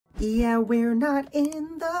Yeah, we're not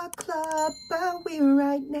in the club, but we're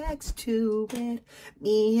right next to it.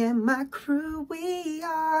 Me and my crew, we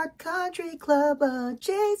are country club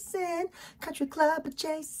adjacent. Country club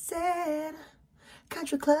adjacent.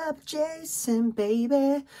 Country club adjacent,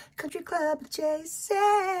 baby. Country club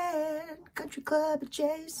adjacent. Country club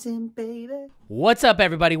adjacent, baby. What's up,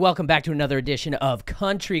 everybody? Welcome back to another edition of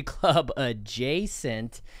Country Club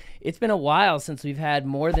Adjacent. It's been a while since we've had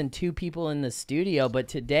more than two people in the studio, but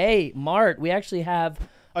today, Mart, we actually have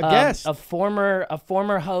a guest, a former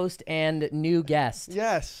host and new guest.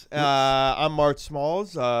 Yes, I'm Mart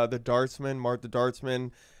Smalls, the Dartsman, Mart the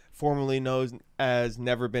Dartsman, formerly known as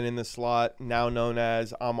Never Been in the Slot, now known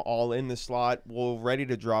as I'm All in the Slot. We're ready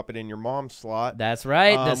to drop it in your mom's slot. That's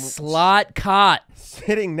right, the slot cot.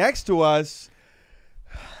 Sitting next to us,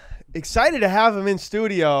 excited to have him in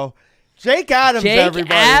studio. Jake Adams, everybody.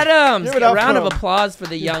 Jake Adams! Give it up A round for of him. applause for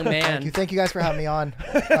the young man. Thank you guys for having me on.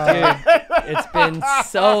 Dude, it's been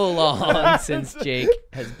so long since Jake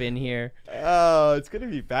has been here. Oh, it's going to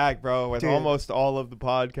be back, bro, with Dude. almost all of the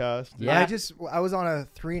podcast. Yeah. I was on a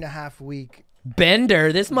 3.5 week.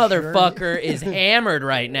 Bender, this motherfucker is hammered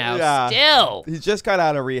right now. Yeah. Still. He just got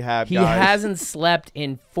out of rehab, He guys. hasn't slept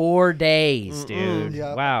in 4 days, dude.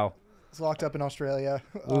 Yep. Wow. I was locked up in Australia.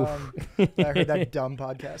 I heard that dumb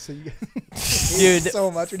podcast. So you Dude,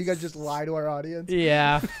 so much when you guys just lie to our audience.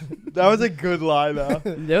 Yeah. That was a good lie, though.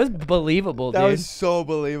 That was believable, That dude. was so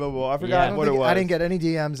believable. I forgot Yeah. what it was. I didn't get any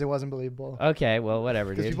DMs. It wasn't believable. Okay, well, whatever,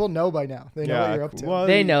 Because dude. people know by now. They know what you're up to. well,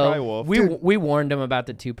 They you probably know. will. We warned them about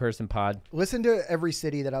the two-person pod. Listen to every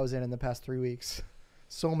city that I was in the past 3 weeks.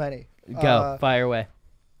 So many. Go, fire away.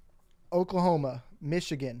 Oklahoma,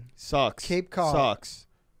 Michigan. Sucks. Cape Cod.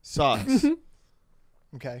 Sucks.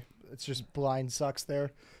 Okay. It's just blind sucks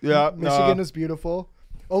there. Yeah. Michigan was beautiful.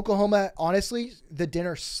 Oklahoma, honestly, the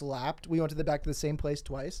dinner slapped. We went to back to the same place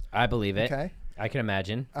twice. I believe it. Okay. I can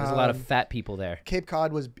imagine. There's a lot of fat people there. Cape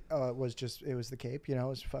Cod was just, it was the Cape, you know, it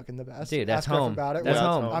was fucking the best. Dude, that's Ask Griff home. about it. That's Yeah,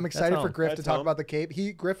 home. I'm That's excited for home. Griff to That's talk home. about the Cape.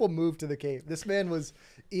 Griff will move to the Cape. This man was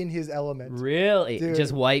in his element. Really? Dude.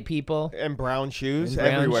 Just white people? And brown shoes And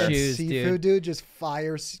brown everywhere. shoes. Seafood, dude, just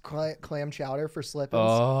fire clam chowder for slip-ins.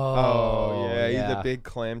 Oh, yeah, he's a big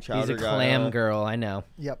clam chowder He's a guy. clam huh? girl, I know.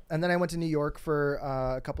 Yep. And then I went to New York for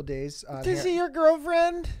a couple days. Is he your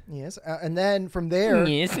girlfriend? Yes. And then from there,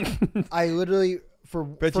 Yes. I literally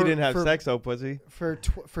Bet you didn't have sex, oh pussy. for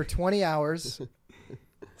 20 hours.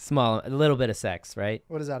 Small, a little bit of sex, right?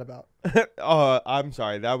 What is that about? Oh, I'm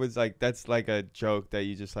sorry. That's like a joke that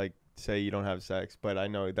you just like say you don't have sex, but I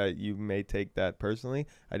know that you may take that personally.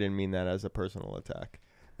 I didn't mean that as a personal attack.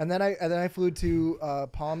 And then I flew to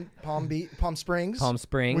Palm Springs. Palm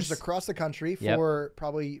Springs. Which is across the country Yep. for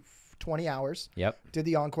probably 20 hours. Yep. Did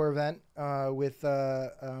the Encore event with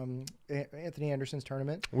Anthony Anderson's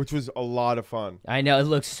tournament. Which was a lot of fun. I know. It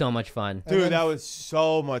looks so much fun. Dude, then- that was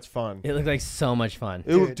so much fun. It looked like so much fun.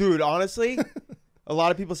 Dude, honestly, a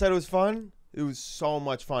lot of people said it was fun. It was so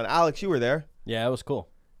much fun. Alex, you were there. Yeah, it was cool.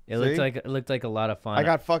 It See? looked like a lot of fun. I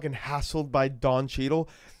got fucking hassled by Don Cheadle.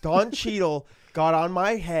 Don Cheadle got on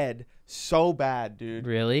my head so bad, dude.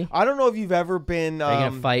 Really? I don't know if you've ever been. Are you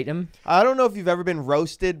gonna fight him? I don't know if you've ever been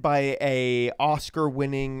roasted by a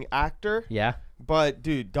Oscar-winning actor. Yeah. But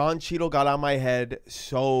dude, Don Cheadle got on my head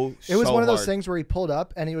so. It was so one of those hard. things where he pulled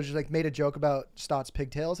up and he was just like made a joke about Stots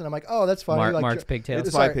pigtails, and I'm like, oh, that's funny. Mark's pigtails.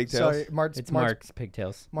 It's my pigtails. Sorry, It's Mark's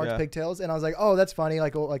pigtails. Mark's Yeah. pigtails, and I was like, oh, that's funny,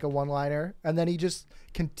 like a one-liner, and then he just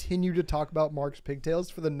continued to talk about Mark's pigtails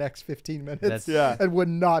for the next 15 minutes. That's- Yeah. And would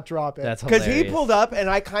not drop it. That's Because hilarious. he pulled up and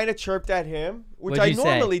I kind of chirped at him, which What'd I you say?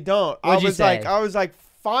 normally don't. What'd you say? I was like,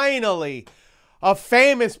 finally, a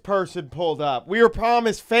famous person pulled up. We were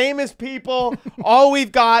promised famous people. All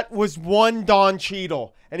we've got was one Don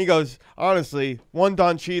Cheadle. And he goes, honestly, one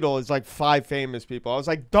Don Cheadle is like 5 famous people. I was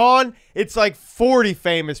like, Don, it's like 40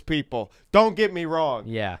 famous people. Don't get me wrong.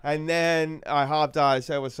 Yeah. And then I hopped on. I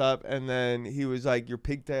said, what's up? And then he was like, your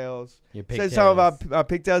pigtails. Your Said something pigtails. about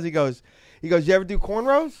pigtails. He goes, you ever do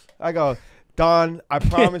cornrows? I go, Don, I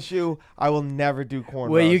promise you, I will never do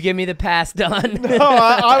cornrows. Will you give me the pass, Don? No,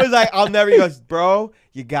 I was like, I'll never. He goes, bro,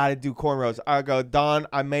 you got to do cornrows. I go, Don,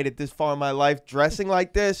 I made it this far in my life dressing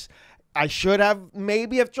like this. I should have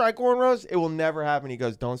maybe have tried cornrows. It will never happen. He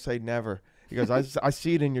goes, don't say never. He goes, I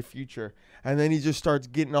see it in your future. And then he just starts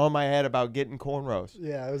getting on my head about getting cornrows.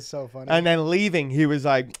 Yeah, it was so funny. And then leaving, he was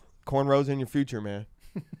like, cornrows in your future, man.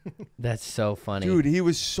 That's so funny. Dude, he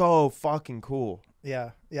was so fucking cool.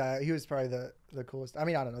 Yeah, he was probably the coolest. I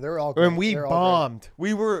mean, I don't know. They were all. And great. we They were all bombed.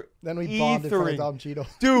 We were great. Then we bombed in front of ethering. Dom Cheadle.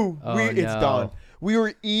 Dude, Oh, it's no. done. We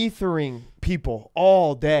were ethering people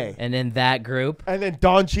all day. And then that group. And then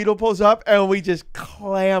Don Cheadle pulls up, and we just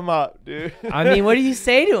clam up, dude. I mean, what do you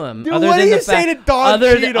say to him? Dude, what do you say to Don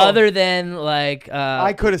Cheadle? Other than like,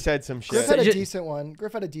 I could have said some Griff shit. had a ju- decent one.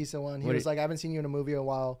 Griff had a decent one. He What was do like, I haven't seen you in a movie in a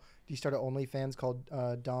while. You started OnlyFans called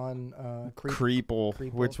Don Creeple,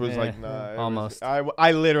 Creeple. which was Yeah, like, nah. it was- almost.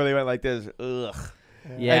 I literally went like this, ugh.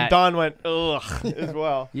 yeah, And Don went, ugh, as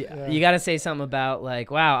well. yeah. You got to say something about like,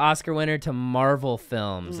 wow, Oscar winner to Marvel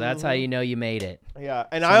films. That's how you know you made it. Yeah,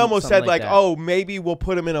 and Some- I almost something said like like, that. oh, maybe we'll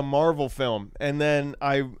put him in a Marvel film, and then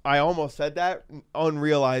I almost said that,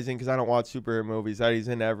 unrealizing because I don't watch superhero movies that he's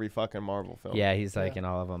in every fucking Marvel film. Yeah, he's like in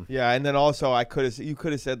all of them. Yeah, and then also you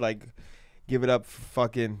could have said like, give it up for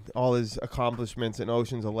fucking all his accomplishments in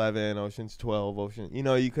Ocean's 11, Ocean's 12,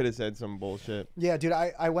 you could have said some bullshit. Yeah, dude,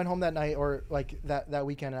 I went home that night or like that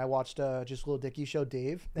weekend and I watched just Lil Dicky show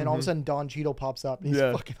Dave, and all of a sudden Don Cheadle pops up. He's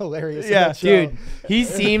Yeah. fucking hilarious. in Yeah. that show. Dude, he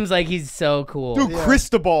seems like he's so cool. Dude, Yeah.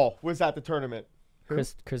 Cristobal was at the tournament.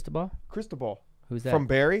 Cristobal? Cristobal. Who's that? From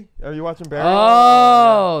Barry? Are you watching Barry?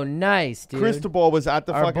 Oh, nice, dude. Cristobal was at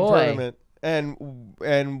the Our fucking boy. tournament,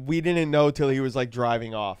 and we didn't know till he was like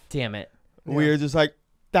driving off. Damn it. We were just like,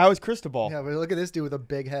 that was Cristobal. Yeah, but look at this dude with a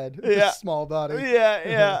big head, Yeah. a small body.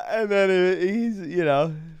 Yeah. And then he's,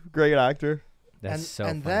 great actor. That's so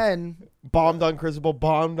and funny. then Bombed on Cristobal,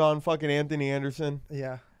 bombed on fucking Anthony Anderson.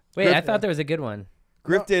 yeah. Wait, I thought there was a good one.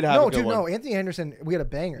 Griff did have no, a good dude, one. no, Anthony Anderson, we had a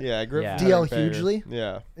banger. Yeah, Griff Yeah. had a DL banger. hugely.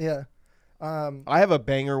 Yeah. Yeah. I have a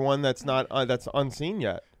banger one that's not that's unseen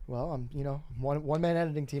yet. Well, I'm one man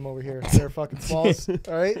editing team over here. They're fucking smalls. All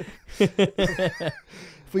right.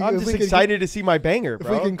 If I'm if just can- excited to see my banger, If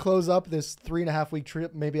bro. we can close up this 3.5 week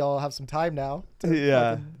trip, maybe I'll have some time now. to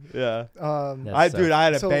yeah. That's I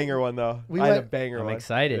had a So, banger one though. we I had a went- banger I'm one.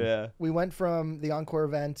 excited. Yeah. We went from the Encore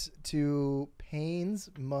event to Paynes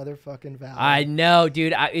motherfucking Valley. I know,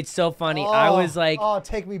 dude. It's so funny. I was like, oh,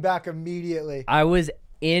 take me back immediately. I was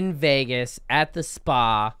in Vegas at the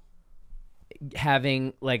spa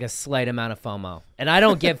having like a slight amount of FOMO. And I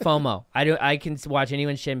don't get FOMO. I can watch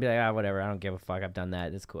anyone's shit and be like, whatever. I don't give a fuck. I've done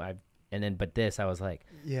that. It's cool. But this, I was like,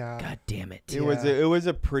 Yeah. God damn it. It was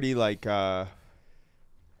a pretty like I'll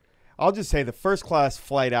just say the first class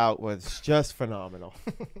flight out was just phenomenal.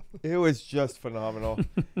 It was just phenomenal.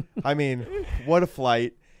 I mean, what a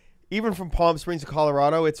flight. Even from Palm Springs to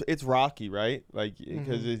Colorado, it's rocky, right? Like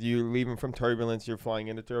because you're leaving from turbulence, you're flying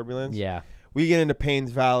into turbulence. Yeah. We get into Paynes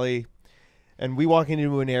Valley and we walk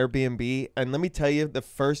into an Airbnb, and let me tell you, the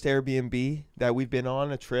first Airbnb that we've been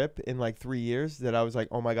on a trip in like 3 years that I was like,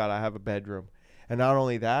 oh my God, I have a bedroom. And not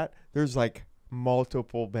only that, there's like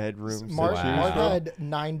multiple bedrooms. to Mark, choose Mark from. had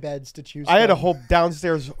 9 beds to choose I had a from. whole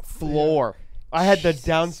downstairs floor. I had the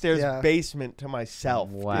downstairs Yeah. basement to myself.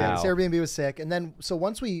 Wow. Yeah, this Airbnb was sick. And then, so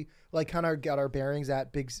once we like kind of got our bearings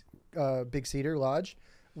at Big Cedar Lodge,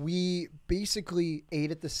 we basically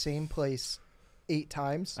ate at the same place 8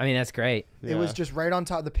 times. I mean, that's great. It was Yeah. just right on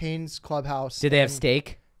top of the Paynes Clubhouse. Did they have and-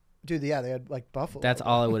 steak? Dude, yeah, they had like buffalo. That's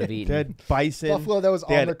all I would have They eaten. had bison. buffalo that was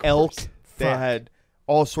They on had the elk. course. They Fuck. had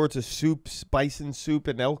all sorts of soups, bison soup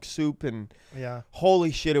and elk soup, and Yeah,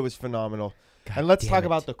 holy shit, it was phenomenal. God And let's damn talk it.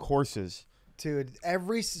 about the courses. dude.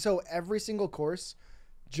 Every single course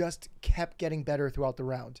just kept getting better throughout the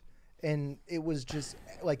round, and it was just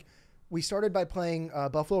like we started by playing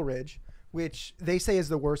Buffalo Ridge, which they say is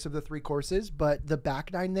the worst of the 3 courses, but the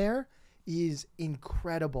back 9 there is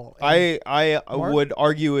incredible. And I Mark? would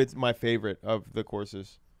argue it's my favorite of the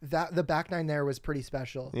courses. that the back 9 there was pretty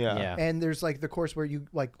special. Yeah. Yeah. And there's like the course where you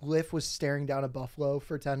like Liff was staring down a buffalo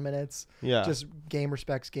for 10 minutes. Yeah. Just game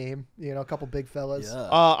respects game. You know, a couple big fellas.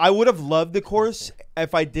 I would have loved the course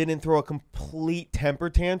if I didn't throw a complete temper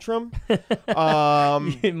tantrum.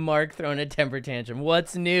 Mark throwing a temper tantrum.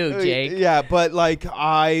 What's new, Jake? Yeah, but like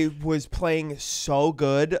I was playing so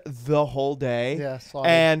good the whole day. Yeah, solid.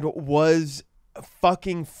 and was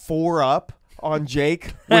fucking 4 up on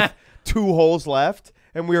Jake with 2 holes left,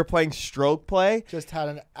 and we were playing stroke play, Just had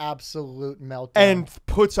an absolute meltdown. and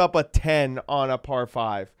puts up a 10 on a par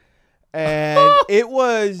 5, and it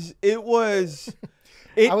was.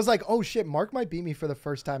 I was like, oh shit, Mark might beat me for the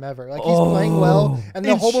first time ever. Like he's playing well, and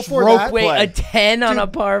the In hole before stroke that. Wait, play. a 10 on a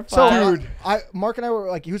par 5? So Dude. Mark and I were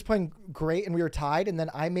like, he was playing great, and we were tied, and then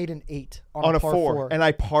I made an 8 on a a par 4, and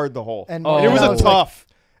I parred the hole, And and it was I a was tough.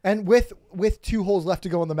 and with 2 holes left to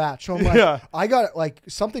go in the match. So I'm like, Yeah. I got like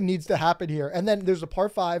something needs to happen here. And then there's a par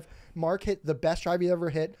 5. Mark hit the best drive he ever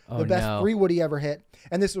hit, Oh, the best no. 3-wood he ever hit,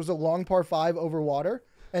 and this was a long par 5 over water.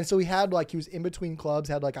 And so he was in between clubs,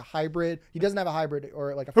 had like a hybrid. He doesn't have a hybrid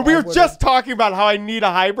or like a. We were 5-wheeler. just talking about how I need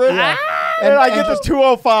a hybrid. Yeah. And I And get just- the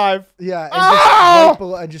 205. Yeah, and Oh! just right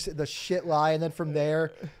below, and just the shit lie, and then from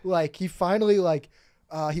there, like he finally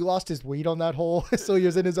he lost his weed on that hole, so he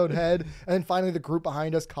was in his own head, and then finally the group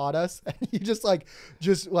behind us caught us, and he just I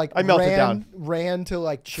melted down. ran to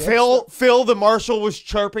like chips. Phil the marshal was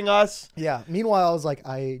chirping us. Yeah. Meanwhile, I was like,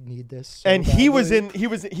 I need this. So And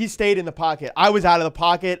badly. he stayed in the pocket. I was out of the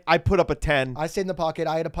pocket. I put up a 10. I stayed in the pocket.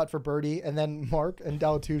 I had a putt for birdie, and then Mark and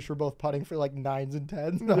Dalatouche were both putting for like 9s and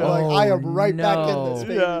 10s. And I'm like, I am right back in this.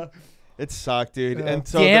 Baby. Yeah. It sucked, dude. Yeah. And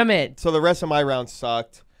so Damn it. So the rest of my round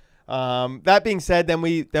sucked. That being said, then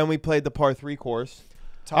we played the par 3 course.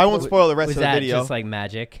 I won't spoil the rest Was of the that video. just like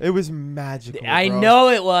magic? It was magical. I bro. know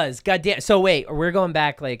it was. God damn. So wait, we're going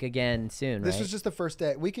back like again soon, This right? was just the first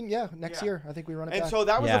day. We can, next year. I think we run it And back. so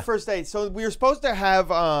that was Yeah. the first day. So we were supposed to have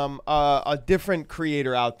a different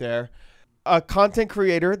creator out there, a content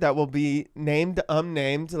creator that will be named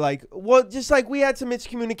unnamed. Like, well, just like we had some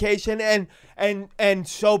miscommunication, and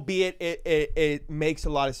so be it. It makes a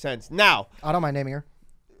lot of sense. Now, I don't mind naming her.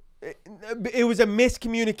 it was a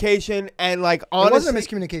miscommunication, and like It honestly, wasn't a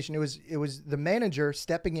miscommunication. It was the manager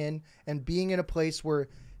stepping in and being in a place where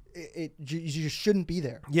you just shouldn't be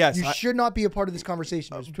there. Yes, you should not be a part of this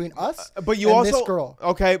conversation. It was between us but you and also this girl.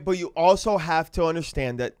 Okay, but you also have to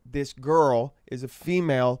understand that this girl is a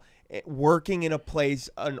female working in a place,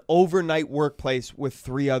 an overnight workplace with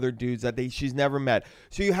 3 other dudes that she's never met.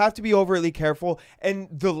 So you have to be overly careful. And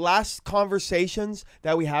the last conversations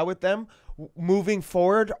that we had with them moving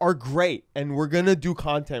forward are great, and we're gonna do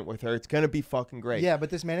content with her. It's gonna be fucking great. Yeah, but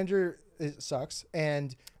this manager sucks,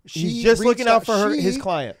 and He's just looking out for his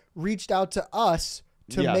client. Reached out to us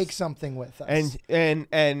to Yes. make something with us. And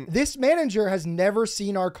This manager has never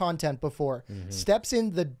seen our content before. Mm-hmm. Steps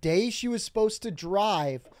in the day she was supposed to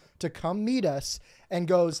drive to come meet us and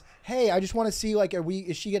goes, "Hey, I just want to see, like,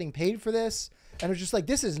 is she getting paid for this?" And it was just like,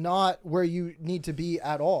 this is not where you need to be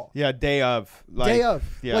at all. yeah, day of.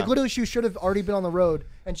 Yeah. Like, literally, she should have already been on the road.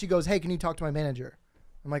 And she goes, "Hey, can you talk to my manager?"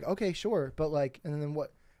 I'm like, "Okay, sure." But like, and then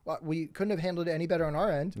what? We couldn't have handled it any better on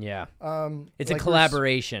our end. Yeah. It's like a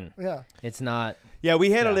collaboration. Yeah. It's not. Yeah, we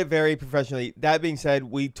handled it very professionally. That being said,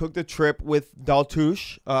 we took the trip with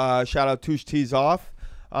Daltouche. Shout out Touche Tees Off.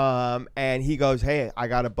 And he goes, "Hey, I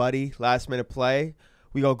got a buddy, last minute play."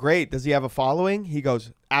 We go, "Great. Does he have a following?" He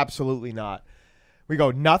goes, "Absolutely not." We go,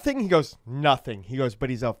 "Nothing?" He goes, "Nothing." He goes, "But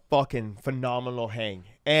he's a fucking phenomenal hang.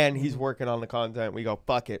 And he's working on the content." We go,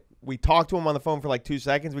 "Fuck it." We talked to him on the phone for like 2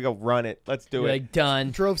 seconds. We go, "Run it. Let's do You're it." like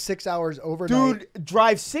done. Drove 6 hours overnight. Dude,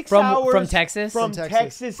 drive 6 From hours Texas? From From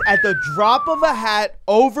Texas at the drop of a hat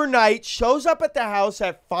overnight. Shows up at the house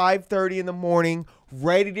at 5:30 in the morning,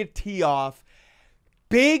 ready to tee off.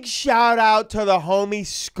 Big shout out to the homie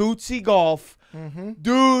Scootsy Golf.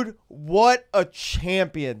 Dude, what a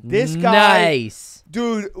champion. This guy, Nice.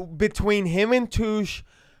 dude, between him and Touche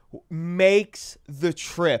makes the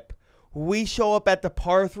trip. We show up at the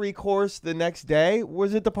par 3 course the next day.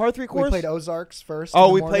 Was it the par 3 course? We played Ozarks first. Oh, in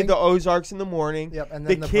the we morning. played the Ozarks in the morning. Yep, and the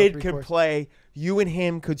then the kid par 3 could course. play. You and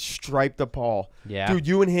him could stripe the ball. Yeah. Dude,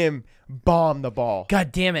 you and him bomb the ball.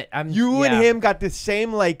 God damn it. You and him got the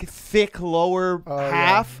same like thick lower Oh, yeah.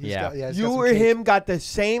 half. He's Yeah. got- he's got You some or cake. him got the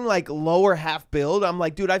same like lower half build. I'm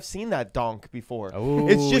like, dude, I've seen that donk before. Ooh,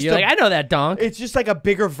 it's just you're like, I know that donk. it's just like a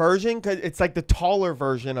bigger version because it's like the taller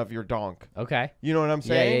version of your donk. Okay. You know what I'm Yeah,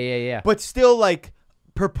 saying? yeah. But still like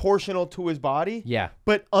proportional to his body. Yeah.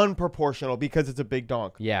 But unproportional because it's a big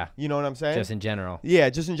donk. Yeah. You know what I'm saying? Just in general. Yeah,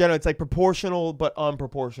 just in general, it's like proportional but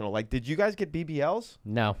unproportional. Like, did you guys get BBLs?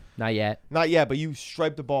 No, not yet. Not yet, but you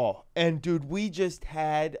striped the ball. And dude, we just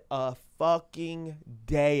had a fucking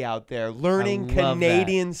day out there learning I love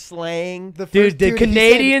Canadian slang. The first- Dude, the he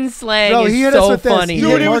Canadian slang Bro, he is hit us so with this. funny. He Dude,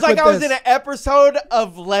 hit it was Mark like I with was in this. an episode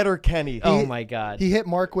of Letterkenny. Oh my God. He hit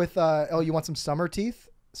Mark with, "Oh, you want some summer teeth?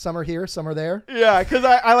 Summer here, summer there." Yeah, because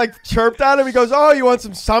I like chirped at him. He goes, "Oh, you want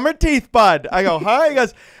some summer teeth, bud?" I go, "Huh?" He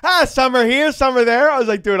goes, "Summer here, summer there." I was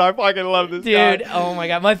like, dude, I fucking love this guy. Dude, oh my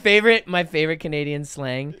God. My favorite Canadian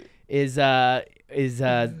slang is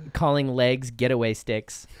calling legs getaway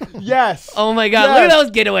sticks. Yes. Oh my God. Look at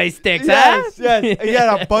those getaway sticks, Yes, huh? yes. He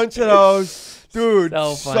had a bunch of those. Dude,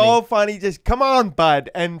 So so funny. Just come on, bud.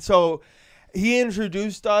 And so he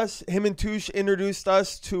introduced us, him and Touche introduced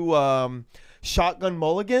us to shotgun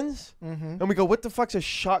mulligans. And we go, "What the fuck's a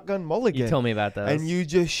shotgun mulligan?" You told me about those. And you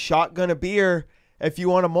just shotgun a beer if you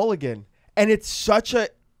want a mulligan. And it's such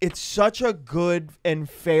a good and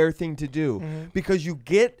fair thing to do because you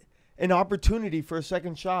get an opportunity for a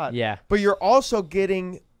second shot. Yeah. But you're also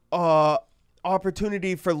getting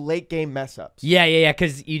opportunity for late game mess ups. Yeah.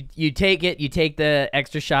 Because you take the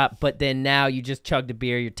extra shot, but then now you just chugged a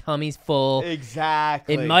beer. Your tummy's full.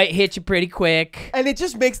 Exactly. It might hit you pretty quick. And it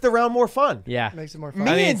just makes the round more fun. Yeah. Makes it more fun.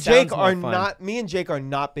 Me it and sounds Jake are more fun. not. Me and Jake are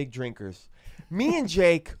not big drinkers. Me and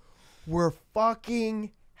Jake were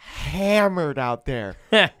fucking hammered out there.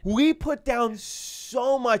 We put down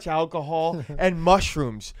so much alcohol and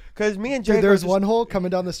mushrooms because me and Jake. Dude, there was are just, one hole coming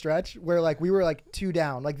down the stretch where like we were like 2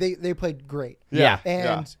 down. Like they played great. Yeah.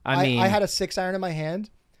 And I mean- I had a 6-iron in my hand.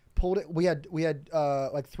 Pulled it. We had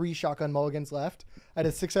like 3 shotgun mulligans left. I had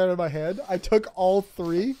a 6-iron in my hand. I took all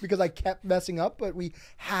 3 because I kept messing up, but we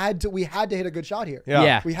had to hit a good shot here.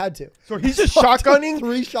 Yeah. We had to. So he's just shotgunning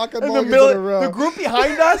 3 shotgun in the mulligans in a middle. row. The group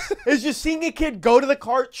behind us is just seeing a kid go to the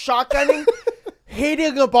cart, shotgunning,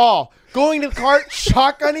 hitting a ball, going to the cart,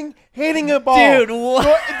 shotgunning, hitting a ball. Dude,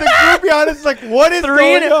 what? The group behind us is like, what is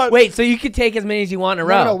going on? Wait, so you could take as many as you want in a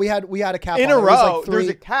row? No, we had a cap In on a it. It was row, like 3 there's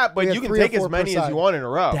a cap, we but had you can 3 or take as 4 per many as side. you want in a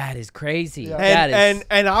row. That is crazy. Yeah. That is.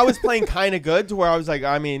 And I was playing kind of good to where I was like,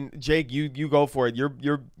 I mean, Jake, you go for it.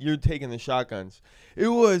 You're taking the shotguns. It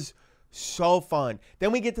was so fun.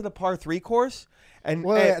 Then we get to the par 3 course, and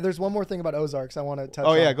Well, yeah, there's one more thing about Ozarks I want to touch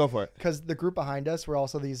on. oh yeah, go for it. Because the group behind us were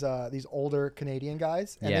also these older Canadian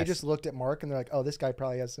guys, and they Yes. just looked at Mark and they're like, "Oh, this guy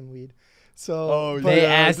probably has some weed." So Oh, but- They yeah,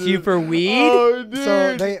 asked you dude. for weed? Oh,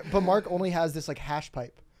 dude. but Mark only has this like hash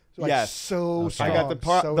pipe. Like, Yes. so Okay. strong. I got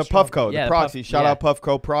the so the strong. Puffco, Yeah, the the proxy. Puff- Shout yeah. out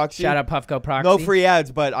Puffco proxy. Shout out Puffco Proxy. No free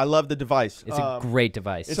ads, but I love the device. It's a great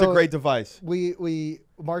device. It's So- a great device.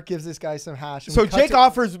 Mark gives this guy some hash. and So we cut Jake to-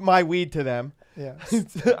 offers my weed to them. Yeah.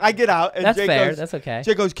 I get out, and That's Jake fair. goes, That's okay.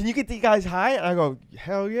 Jake goes, "Can you get these guys high?" And I go,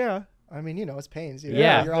 "Hell yeah." I mean, it's Paynes.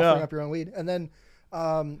 Yeah. You're offering Yeah. up your own weed, and then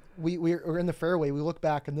we're in the fairway. We look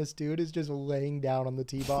back, and this dude is just laying down on the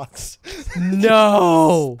tee box.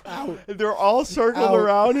 No. They're all circled Out.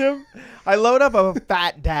 around him. I load up a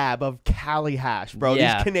fat dab of Cali hash, bro.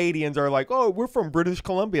 Yeah. These Canadians are like, "Oh, we're from British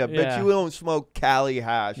Columbia. Bet Yeah. you don't smoke Cali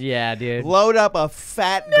hash." Yeah, dude. Load up a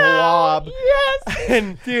fat glob. Yes.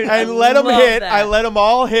 And, Dude, and I let them love hit. that. I let them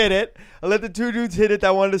all hit it. I let the 2 dudes hit it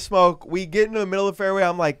that wanted to smoke. We get into the middle of the fairway.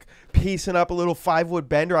 I'm like piecing up a little 5-wood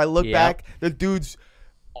bender. I look Yep. back. The dude's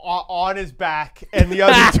on his back, and the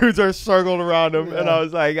other dudes are circled around him. And I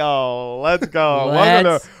was like, "Oh, let's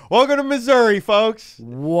go. Welcome to Missouri, folks."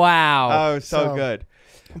 Wow. Oh, so So- good.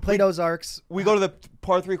 We played Ozarks. We go to the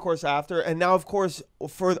par 3 course after, and now, of course,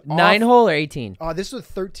 for 9 hole or 18? This was a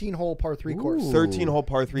 13-hole par 3 course. 13-hole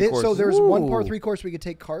par 3 course. So there was one par Ooh. 3 course we could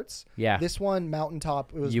take carts. Yeah. This one,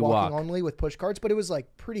 mountaintop, it was You walking walk. only with push carts, but it was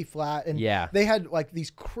like pretty flat. And Yeah. they had like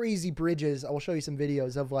these crazy bridges. I will show you some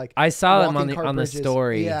videos of like I saw them walking cart on the bridges.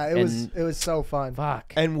 story. Yeah, and it was so fun.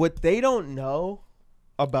 fuck. And what they don't know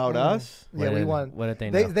about us, Yeah, What we did- won. what did they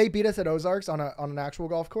know? They beat us at Ozarks on an actual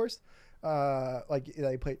golf course. Like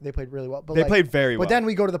they played really well. But they like, played very well. But then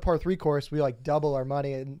we go to the par 3 course, we like double our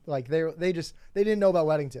money, and like they didn't know about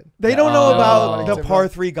Weddington. They don't know Oh. about the Weddington, par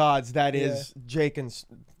right? 3 gods that is Jake and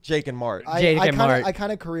Mart. Jake and Mart. I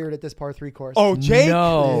kind of careered at this par 3 course. Oh, Jake!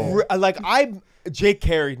 No. Jake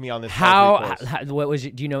carried me on this. How, par 3 course. what was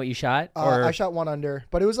it? Do you know what you shot? Or I shot 1 under,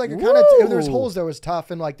 but it was like a kind of there's Woo. holes that was tough,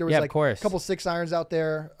 and like there was Yeah, of like course. a couple 6-irons out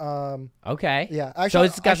there. Okay. Yeah, So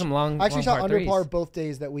it's got some long. I actually long shot par under threes. par both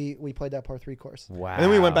days that we played that par 3 course. Wow. And then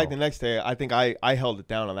we went back the next day. I think I held it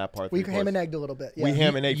down on that par 3 We course. ham and egged a little bit. Yeah. We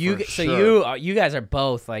ham and egg You for so sure. you guys are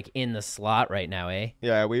both like in the slot right now, eh?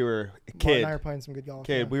 Yeah, we were Mark and I are playing some good golf.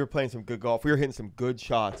 yeah. We were playing some good golf. We were hitting some good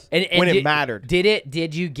shots And when it did- mattered.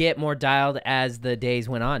 Did you get more dialed as the days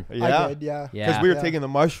went on? Yeah, I did, yeah. Yeah. because we were Yeah. taking the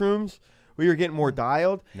mushrooms. We were getting more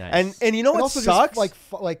dialed. Nice. And you know And what also sucks?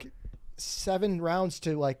 just like 7 rounds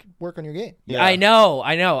to like work on your game. Yeah. I know.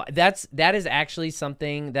 That is actually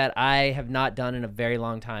something that I have not done in a very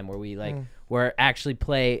long time, where we where actually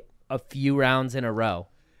play a few rounds in a row.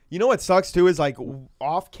 You know what sucks too is like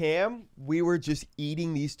off cam, we were just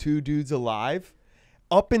eating these 2 dudes alive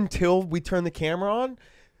up until we turned the camera on.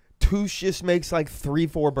 Touche just makes like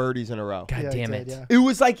 3-4 birdies in a row. God Yeah, he damn did, it. yeah. It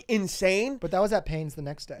was like insane. But that was at Paynes the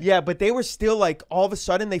next day. Yeah, but they were still like all of a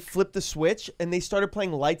sudden they flipped the switch and they started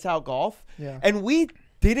playing lights out golf. Yeah. And we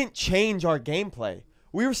didn't change our gameplay.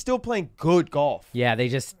 We were still playing good golf. Yeah, they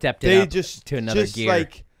just stepped it They up just to another just gear.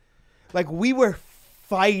 like we were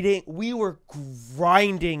fighting, we were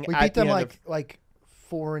grinding. We at beat them the end of- like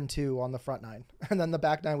 4-2 on the front 9, and then the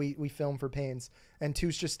back 9 we filmed for Paynes, and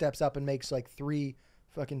Touche just steps up and makes like 3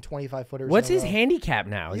 fucking 25 footers. What's in a his row. handicap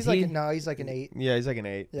now? He's Is like he? no, he's like an 8. Yeah, he's like an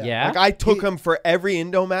 8. Yeah. Like I took him for every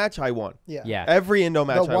Indo match I won. Yeah. Yeah. Every Indo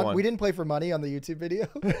match I won. We didn't play for money on the YouTube video.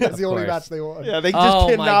 That's the only course. match they won. Yeah, they just Oh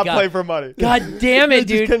my cannot God. play for money. God damn They it,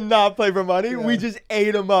 just dude. cannot play for money. Yeah. We just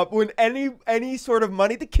ate him up. When any sort of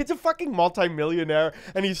money, the kid's a fucking multimillionaire,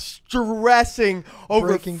 and he's stressing over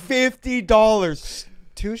Breaking- $50.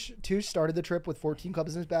 Touche started the trip with 14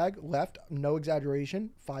 clubs in his bag. Left, no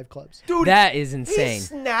exaggeration, 5 clubs. Dude, That is he insane.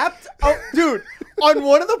 snapped. Oh, dude, on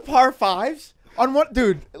one of the par fives. On one of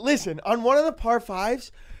the par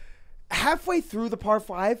fives, halfway through the par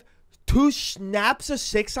five, Touche snaps a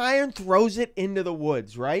 6-iron, throws it into the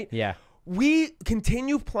woods. Right. Yeah. We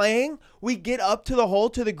continue playing. We get up to the hole,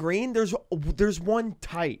 to the green. There's one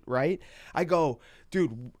tight, right? I go,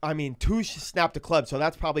 dude, I mean, Touche snapped a club, so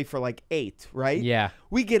that's probably for like 8, right? Yeah.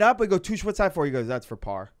 We get up. I go, Touche, what's that for? He goes, that's for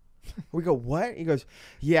par. We go, what? He goes,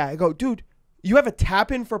 yeah. I go, dude, you have a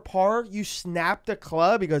tap in for par? You snapped a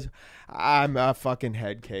club? He goes, I'm a fucking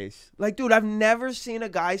head case. Like, dude, I've never seen a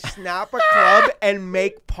guy snap a club and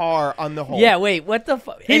make par on the hole. Yeah. Wait. What the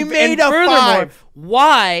fuck? He made a furthermore, 5.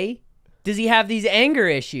 Why does he have these anger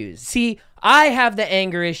issues? See, I have the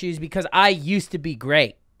anger issues because I used to be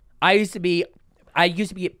great. I used to be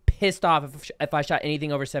pissed off if I shot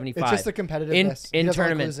anything over 75. It's just the competitiveness. He in doesn't like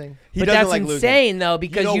tournaments. losing. He But doesn't that's like losing. insane though,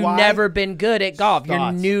 because You know you've why? never been good at golf. You're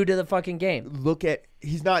Stots. new to the fucking game.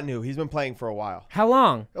 He's not new. He's been playing for a while. How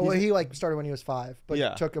long? Well, he like started when he was 5, but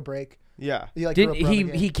Yeah. took a break. Yeah. He like Did grew up around the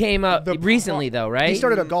game. he came up The- recently though, right? He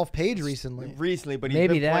started a golf page recently. Recently, but he's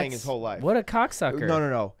Maybe been that's playing his whole life. What a cocksucker.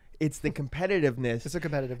 No. It's the competitiveness. It's a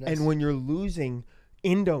competitiveness. And when you're losing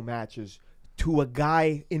Indo matches to a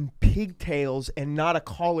guy in pigtails and not a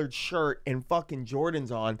collared shirt and fucking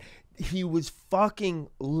Jordans on, he was fucking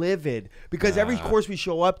livid. Because every course we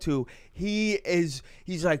show up to, he's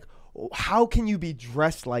like, how can you be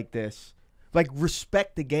dressed like this? Like,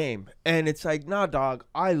 respect the game. And it's like, nah, dog,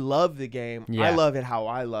 I love the game. Yeah. I love it how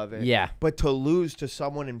I love it. Yeah. But to lose to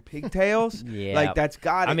someone in pigtails, Yeah. like, that's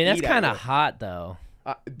got to I mean, that's kind of of hot though.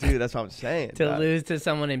 dude, that's what I'm saying. To dog. lose to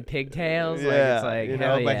someone in pigtails, Yeah, like it's like you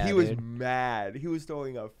hell know, but yeah, he was dude. mad. He was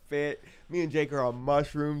throwing a fit. Me and Jake are on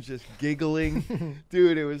mushrooms, just giggling.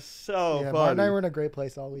 Dude, it was so yeah, Martin funny. and I were in a great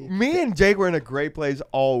place all week. Me and Jake were in a great place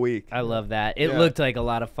all week. I love that. It Yeah. looked like a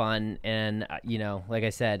lot of fun, and like I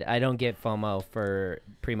said, I don't get FOMO for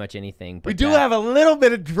pretty much anything. But We do have a little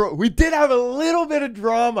bit of we did have a little bit of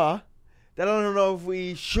drama that I don't know if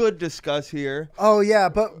we should discuss here. Oh yeah,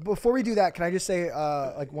 but before we do that, can I just say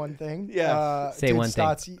like one thing? Yeah. Say dude, one thing.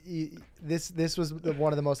 Stots, this was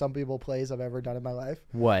one of the most unbelievable plays I've ever done in my life.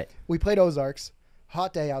 What? We played Ozarks,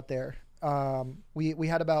 hot day out there. We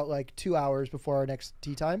had about like 2 hours before our next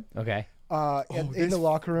tee time. Okay. In the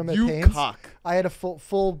locker room at You Paynes. cock. I had a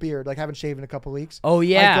full beard, like haven't shaved in a couple weeks. Oh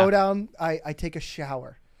yeah. I go down. I take a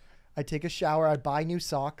shower. I buy new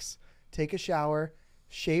socks. Take a shower.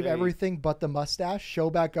 Shave everything but the mustache. Show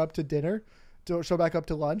back up to dinner. Show back up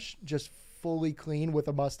to lunch. Just fully clean with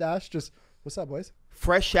a mustache. Just what's up, boys?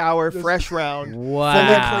 Fresh shower, fresh round. Wow.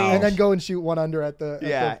 Fully clean. And then go and shoot one under at the.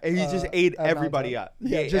 Yeah, and he just ate at everybody Mountain.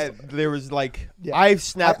 up. Yeah, just there was like Yeah. I've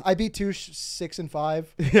snapped. I beat Touche 6 and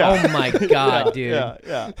 5. Yeah. Oh my god, dude.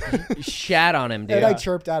 Yeah. Shat on him, dude. And I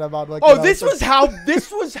chirped at him. I'm like, Oh, you know, this it's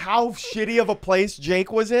was how shitty of a place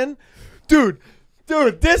Jake was in, dude.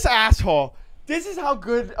 This asshole. This is how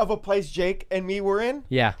good of a place Jake and me were in.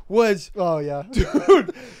 Yeah. Was Oh yeah.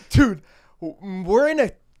 dude. We're in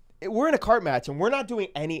a cart match and we're not doing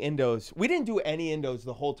any indos. We didn't do any indos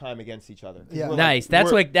the whole time against each other. Yeah. We're Nice.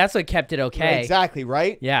 That's what kept it okay. Exactly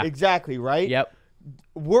right. Yeah. Exactly right. Yep.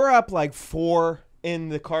 We're up like 4 in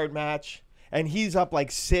the card match, and he's up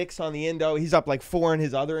like 6 on the Indo. He's up like 4 in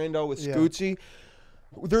his other Indo with Yeah. Scootsy.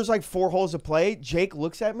 There's like 4 holes to play. Jake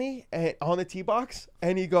looks at me on the tee box,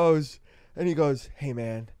 and he goes, "Hey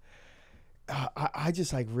man, I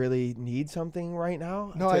just like really need something right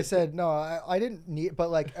now." No, I said no. I didn't need,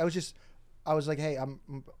 but like I was like, hey, I'm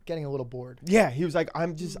getting a little bored. Yeah, he was like,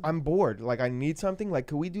 I'm bored. Like I need something. Like,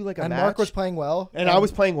 could we do like a And match? Mark was playing well, and I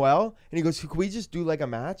was playing well, and he goes, "Could we just do like a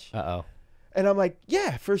match?" Uh-oh. And I'm like,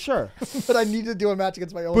 "Yeah, for sure." but I need to do a match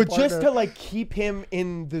against my own But partner. just to like keep him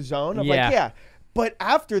in the zone of Yeah. like, yeah. But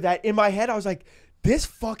after that, in my head, I was like, this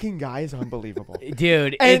fucking guy is unbelievable.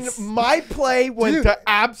 Dude, And it's my play went Dude, to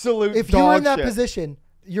absolute if dog you're in that shit. position,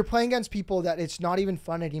 you're playing against people that it's not even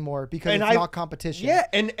fun anymore because And it's I- not competition. Yeah,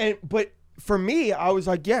 and but for me, I was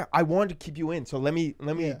like, yeah, I wanted to keep you in. So let me Yeah.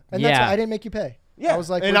 And Yeah. that's why I didn't make you pay. yeah. I was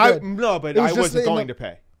like, and we're I good. no, but It was I just wasn't in going the- to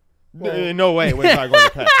pay. No way. When's I going to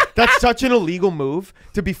pay? That's such an illegal move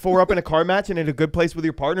to be 4-up in a card match and in a good place with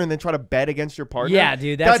your partner, and then try to bet against your partner. Yeah,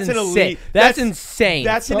 dude, that's insane. That's insane.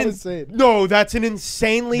 That's insane. No, that's an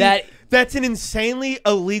insanely. That's an insanely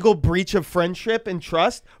illegal breach of friendship and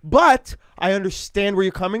trust. But I understand where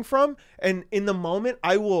you're coming from, and in the moment,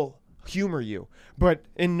 I will humor you. But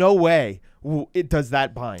in no way it does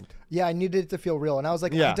that bind. Yeah, I needed it to feel real, and I was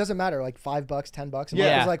like, it doesn't matter, like $5, $10. And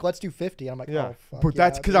Mike was like, let's do 50. And I'm like, oh fuck. But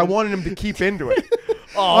that's because I wanted him to keep into it.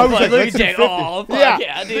 I was like, let me take. Oh, fuck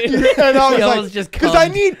yeah, dude. And I was like, just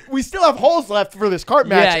because we still have holes left for this cart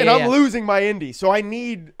match, and I'm losing my indie, so I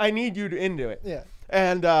need you to into it. Yeah.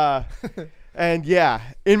 And and yeah,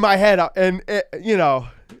 in my head, and you know,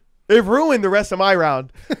 it ruined the rest of my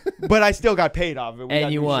round, but I still got paid off of it.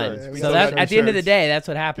 And you won. Shirts. So that's at the end of the day, that's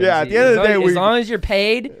what happens. Yeah, at the end of the day, as long as you're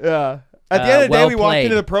paid. Yeah. At the end of the day, we walked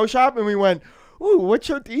into the pro shop and we went, "Ooh, what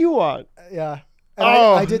shirt do you want?" Yeah. And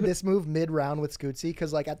I did this move mid-round with Scootsy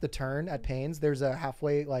because, like, at the turn at Paynes, there's a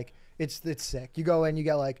halfway, like, it's sick. You go in, you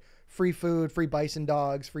get, like, free food, free bison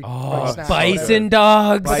dogs, free snacks. Bison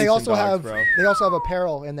dogs. But they also have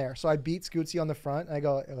apparel in there. So I beat Scootsy on the front, and I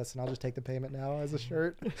go, hey, listen, I'll just take the payment now as a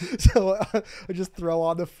shirt. So I just throw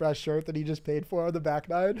on the fresh shirt that he just paid for on the back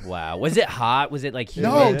nine. Wow. Was it hot? Was it like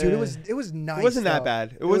humid? No, dude, it was nice. It wasn't that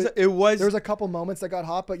bad. It was. There was a couple moments that got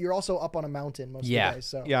hot, but you're also up on a mountain most of the day.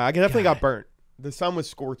 So yeah, I definitely got burnt. The sun was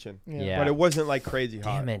scorching, but it wasn't like crazy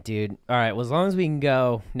hot. Damn it, dude. All right, well, as long as we can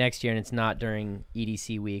go next year and it's not during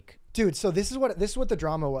EDC week. Dude, so this is what the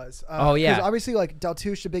drama was. Oh yeah, because obviously, like,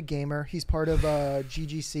 Daltouche, a big gamer. He's part of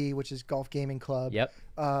GGC, which is Golf Gaming Club. Yep.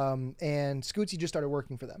 And Scootsy just started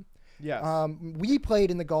working for them. Yeah. We played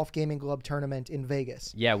in the Golf Gaming Club tournament in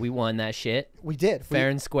Vegas. Yeah, we won that shit. We did. Fair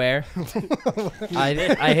and square.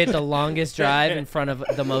 I hit the longest drive in front of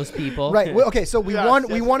the most people. Right. Well, okay, so we won.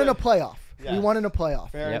 We won in a playoff. Yes. We won in a playoff.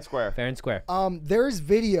 Fair and square. Fair and square. There's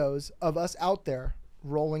videos of us out there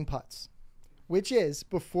rolling putts, which is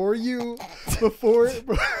before. Look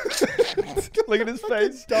at his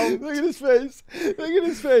face. Look at his face. Look at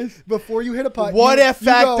his face. Before you hit a putt, what if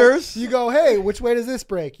factors? You go, hey, which way does this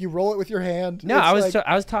break? You roll it with your hand. No, I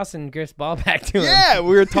was tossing Griff's ball back to him. Yeah,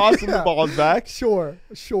 we were tossing the balls back. Sure.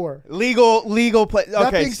 Legal play. Okay.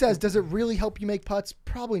 That being said, does it really help you make putts?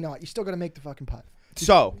 Probably not. You still got to make the fucking putt.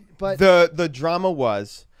 So, but the drama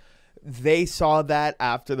was they saw that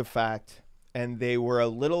after the fact, and they were a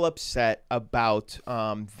little upset about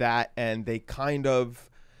that, and they kind of,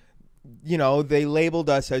 they labeled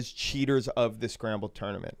us as cheaters of the Scramble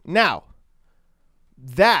tournament. Now,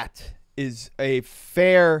 that is a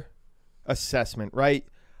fair assessment, right?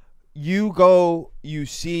 You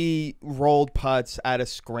see rolled putts at a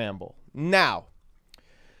Scramble. Now,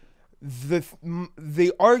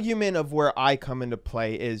 the argument of where I come into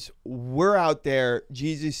play is we're out there.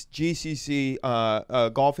 GCC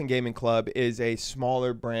Golf and Gaming Club is a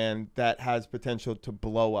smaller brand that has potential to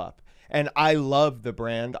blow up. And I love the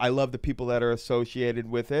brand. I love the people that are associated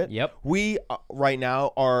with it. Yep. We right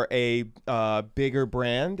now are a bigger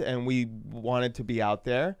brand, and we wanted to be out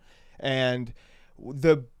there. And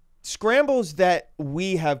the scrambles that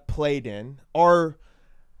we have played in are,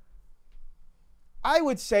 I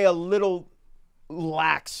would say, a little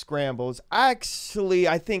lax scrambles. Actually,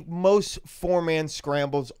 I think most four-man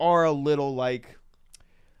scrambles are a little like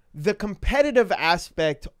the competitive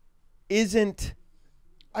aspect isn't.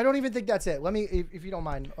 I don't even think that's it. Let me, if you don't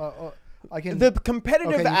mind, I can. The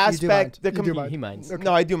competitive aspect. He minds. Okay.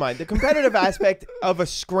 No, I do mind. The competitive aspect of a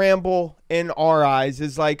scramble in our eyes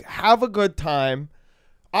is like, have a good time.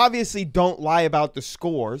 Obviously, don't lie about the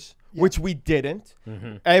scores. Yeah. Which we didn't.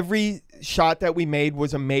 Mm-hmm. Every shot that we made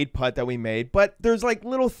was a made putt that we made. But there's like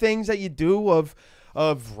little things that you do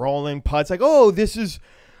of rolling putts. Like, here's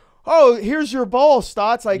your ball,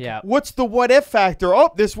 Stots. Like, what's the what if factor?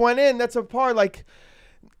 Oh, this went in. That's a par. Like,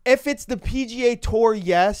 if it's the PGA Tour,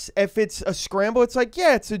 yes. If it's a scramble, it's like,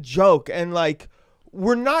 yeah, it's a joke. And like,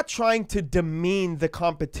 we're not trying to demean the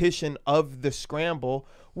competition of the scramble.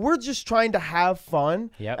 We're just trying to have fun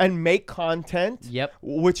and make content,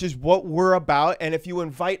 which is what we're about. And if you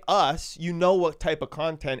invite us, you know what type of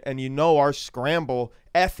content and you know our scramble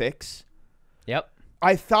ethics. Yep.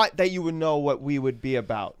 I thought that you would know what we would be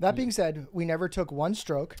about. That being said, we never took one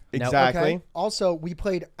stroke. Exactly. Okay? Also, we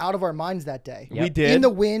played out of our minds that day. Yep. We did. In the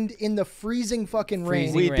wind, in the freezing fucking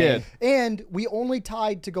rain. We did. And we only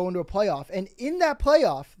tied to go into a playoff. And in that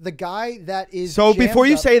playoff, the guy that is So before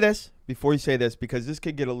you say this, because this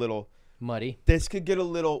could get a little muddy.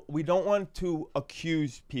 We don't want to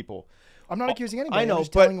accuse people. I'm not accusing anybody. I know, I'm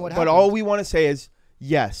just telling you what happened. But all we want to say is,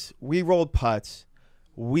 yes, we rolled putts.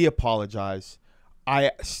 We apologize.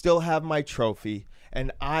 I still have my trophy.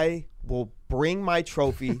 and I will bring my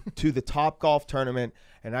trophy to the Top Golf tournament,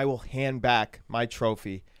 and I will hand back my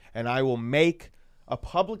trophy, and I will make a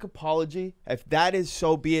public apology if that is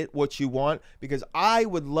so be it what you want, because I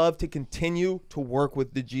would love to continue to work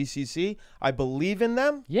with the GCC. I believe in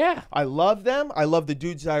them. Yeah. I love them. I love the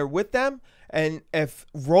dudes that are with them. And if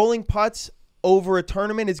rolling putts over a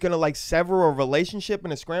tournament is going to like sever a relationship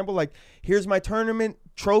in a scramble, like here's my tournament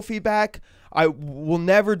trophy back. I will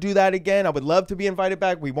never do that again. I would love to be invited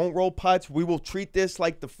back. We won't roll putts. We will treat this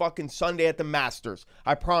like the fucking Sunday at the Masters.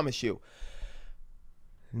 I promise you.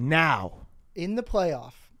 Now, in the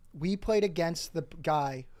playoff, we played against the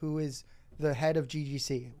guy who is the head of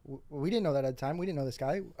GGC. We didn't know that at the time. We didn't know this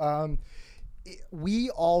guy. We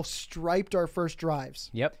all striped our first drives.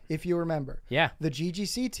 Yep. If you remember. Yeah. The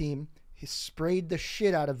GGC team sprayed the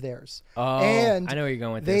shit out of theirs. Oh, and I know where you're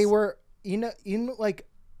going with they this. were in like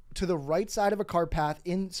to the right side of a cart path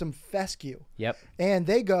in some fescue. Yep. And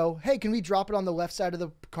they go, hey, can we drop it on the left side of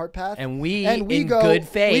the cart path? And we go, good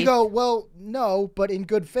faith. We go, well, no, but in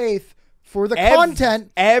good faith for the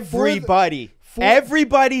content. Everybody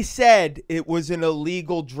said it was an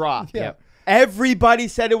illegal drop. Yeah. Yep. Everybody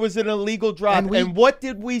said it was an illegal drop. And what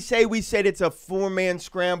did we say? We said it's a 4-man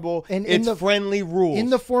scramble. And it's friendly rules. In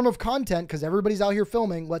the form of content, because everybody's out here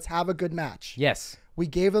filming, let's have a good match. Yes. We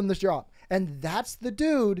gave them this drop. And that's the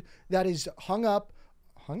dude that is hung up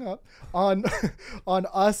on on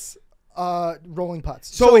us rolling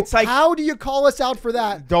putts. So it's like, how do you call us out for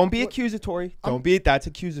that? Don't be accusatory. That's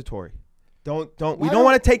accusatory. We don't Why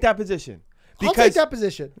want to take that position. I'll take that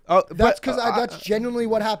position. That's because that's genuinely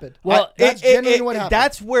what happened. Well, that's genuinely what happened.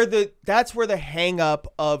 That's where the hang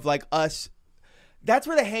up of like us. That's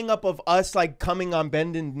where the hang up of us like coming on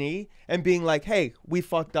bended knee and being like, hey, we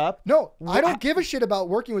fucked up. No, I don't give a shit about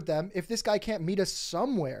working with them if this guy can't meet us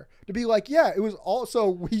somewhere to be like, yeah, it was also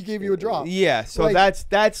we gave you a drop. Yeah, so like,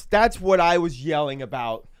 that's what I was yelling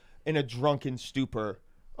about in a drunken stupor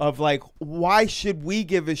of like, why should we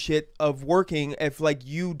give a shit of working if like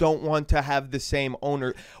you don't want to have the same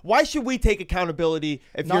owner? Why should we take accountability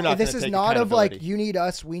if you're not? This is take not of accountability? like you need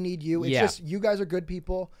us, we need you. It's just you guys are good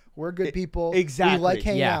people. We're good people. Exactly. We like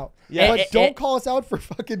hanging out. Yeah. But don't call us out for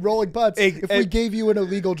fucking rolling putts if we gave you an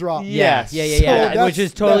illegal drop. Yes. Yeah. Which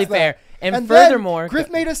is totally fair. And then furthermore,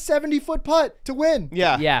 Griff made a 70-foot putt to win.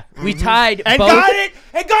 Yeah. Yeah. We tied and both.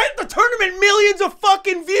 got the tournament millions of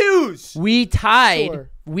fucking views. We tied. Sure.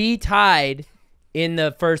 We tied in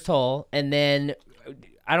the first hole, and then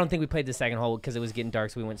I don't think we played the second hole because it was getting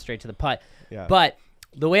dark, so we went straight to the putt. Yeah. But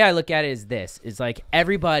the way I look at it is like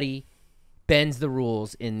everybody bends the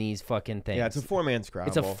rules in these fucking things. Yeah, it's a 4-man scramble.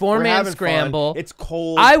 It's a 4-man scramble. Fun. It's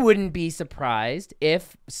cold. I wouldn't be surprised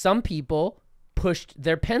if some people pushed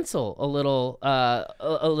their pencil a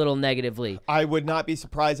little negatively. I would not be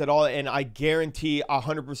surprised at all, and I guarantee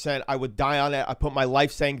 100% I would die on it. I put my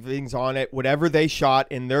life savings on it. Whatever they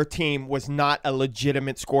shot in their team was not a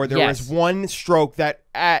legitimate score. There was one stroke that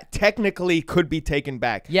technically could be taken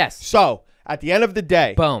back. Yes. So at the end of the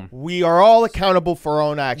day, boom, we are all accountable for our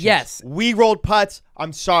own actions. Yes. We rolled putts.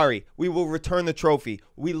 I'm sorry. We will return the trophy.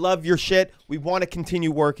 We love your shit. We want to continue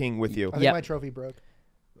working with you. I think my trophy broke.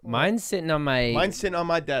 Mine's sitting on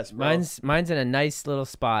my desk, bro. Mine's in a nice little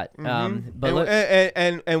spot. Mm-hmm. But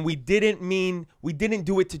and we didn't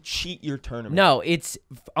do it to cheat your tournament. No, it's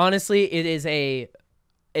honestly it is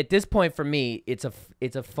at this point for me it's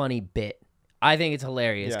a funny bit. I think it's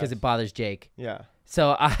hilarious because it bothers Jake. Yeah.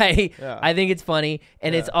 So I think it's funny,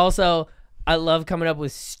 and it's also I love coming up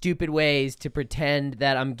with stupid ways to pretend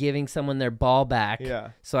that I'm giving someone their ball back.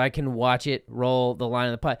 Yeah. So I can watch it roll the line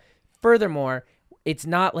of the putt. Furthermore, it's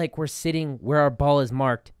not like we're sitting where our ball is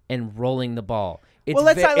marked and rolling the ball. Well,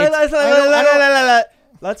 let's not do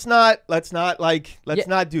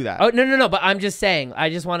that. Oh no! But I'm just saying.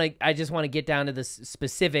 I just want to get down to the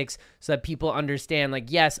specifics so that people understand.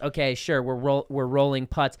 Like, yes, okay, sure, we're rolling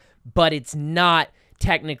putts, but it's not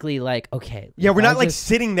technically like okay. Yeah, we're not like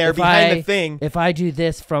sitting there behind the thing. If I do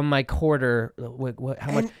this from my quarter,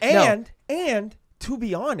 how much? And to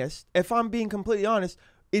be honest, if I'm being completely honest,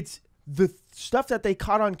 it's. The stuff that they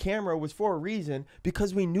caught on camera was for a reason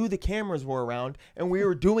because we knew the cameras were around and we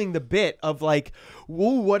were doing the bit of like,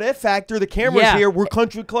 whoa, what if factor? The camera's here. We're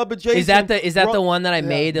country club adjacent. Is that the one that I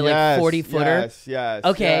made? The like 40-footer? Yes.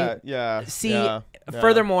 Okay. Yeah. See,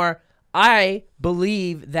 furthermore, I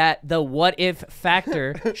believe that the what if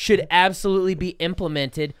factor should absolutely be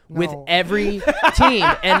implemented with every team.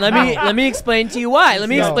 And let me explain to you why. Let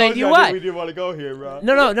me explain to you why. We didn't want to go here, bro.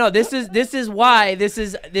 No. This is why. This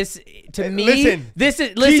to me.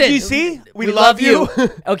 Listen. Listen. GGC, we love you.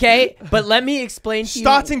 Okay, but let me explain to you.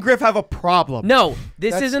 Stotts and Griff have a problem. No,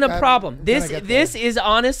 this isn't a I'm problem. gonna get This is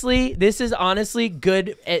honestly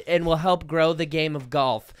good and will help grow the game of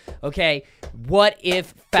golf. Okay, what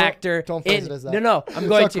if factor? Don't phrase it as that. No, I'm It's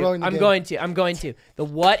going not to. growing the I'm going to. The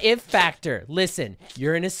what if factor. Listen,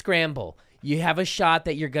 you're in a scramble. You have a shot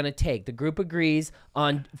that you're gonna take. The group agrees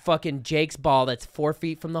on fucking Jake's ball that's 4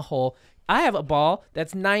 feet from the hole. I have a ball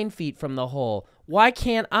that's 9 feet from the hole. Why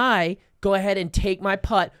can't I go ahead and take my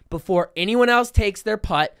putt before anyone else takes their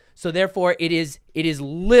putt? So therefore, it is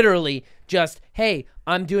literally just, hey,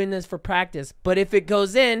 I'm doing this for practice. But if it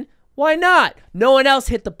goes in, why not? No one else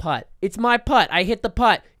hit the putt. It's my putt. I hit the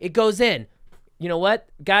putt. It goes in. You know what,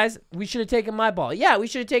 guys? We should have taken my ball. Yeah, we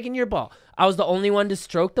should have taken your ball. I was the only one to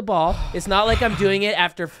stroke the ball. It's not like I'm doing it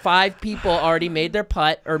after 5 people already made their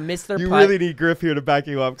putt or missed their You putt. really need Griff here to back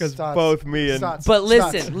you up because Stotts. both me and Stotts. But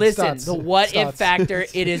listen, Stotts. the what if Stotts. factor,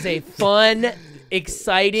 it is a fun,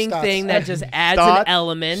 exciting Stotts. thing that just adds Stotts. an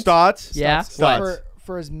element. Stotts. Yeah. Stotts.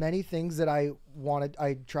 For as many things that I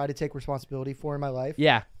try to take responsibility for in my life.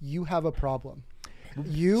 Yeah. You have a problem.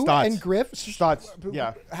 You Stotts. and Griff Stotts.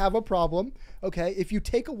 Yeah. have a problem. Okay, if you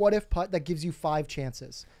take a what if putt, that gives you 5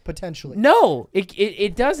 chances potentially. No,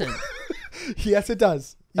 it doesn't. Yes, it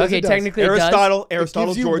does. Yes, Okay, it does. technically it does. Aristotle It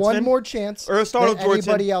gives you Georgeson. one more chance Aristotle than Georgeson.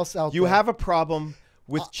 anybody else out You there. have a problem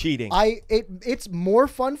with cheating. It's more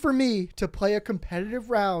fun for me to play a competitive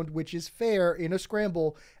round, which is fair in a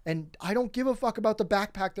scramble, and I don't give a fuck about the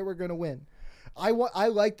backpack that we're gonna win. I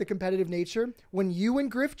like the competitive nature. When you and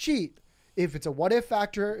Griff cheat, if it's a what if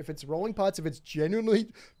factor, if it's rolling putts, if it's genuinely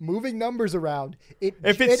moving numbers around,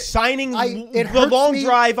 if it's signing it the hurts long me.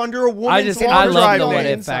 drive under a woman's I long love drive the lane. what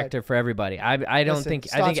if inside. factor for everybody. I don't Listen, think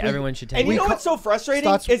Stotts, everyone should take And you it. know what's so frustrating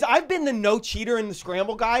Stotts- is I've been the no cheater in the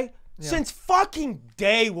scramble guy since fucking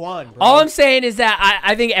day one. Bro. All I'm saying is that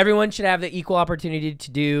I think everyone should have the equal opportunity to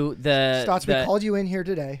do the. Stotts, we called you in here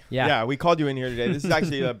today. Yeah, we called you in here today. This is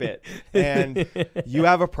actually a bit, and you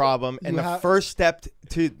have a problem. And the first step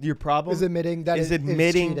to your problem Is admitting that is it's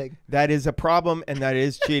admitting cheating. that is a problem and that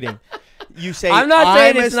is cheating. You say I'm not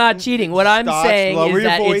saying I'm it's not cheating. What I'm Stotts, saying lower is your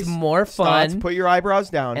that voice. it's more Stotts, fun. put your eyebrows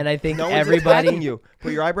down. And I think no one's everybody- attacking you.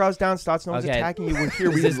 Put your eyebrows down, Stotts. No one's Okay. attacking you. We're here.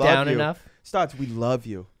 Is We this love down you. enough? Stotts, we love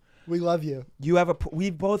you. We love you. You have we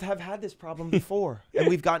both have had this problem before, and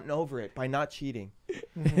we've gotten over it by not cheating.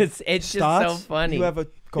 It's just Stotts, so funny. You have a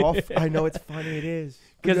golf. I know it's funny. It is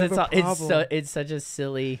because You have a problem. it's such a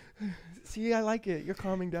silly. See, I like it. You're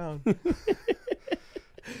calming down.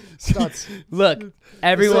 Stotts. Look,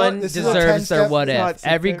 everyone this is a deserves their 10-step what if. Stotts,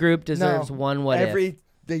 Every okay. group deserves No. one what if.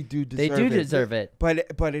 They do deserve They it. do deserve it. But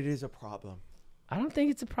it is a problem. I don't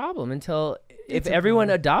think it's a problem until if It's a everyone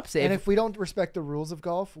problem. adopts it. And if we don't respect the rules of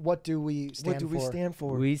golf, what do we stand What do we for? stand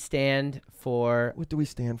for? we stand for What do we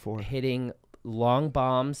stand for? hitting long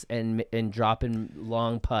bombs and dropping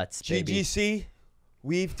long putts. Baby. GGC,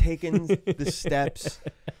 we've taken the steps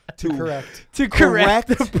to Correct. To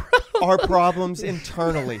correct our problems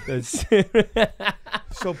internally. correct.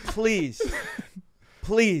 So please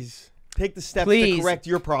take the steps Please. to correct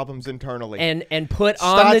your problems internally. and put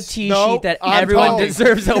on the Stotts, tee no, sheet that I'm everyone talking.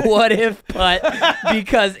 deserves a what if putt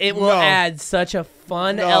because it will No. add such a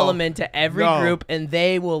fun No. element to every No. group and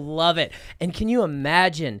they will love it. And can you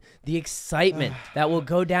imagine the excitement that will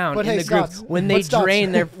go down But in hey, the group Stotts, when they but Stotts,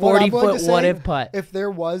 drain their what I'm going 40-foot to say, what if putt? If there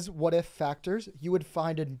was what if factors, you would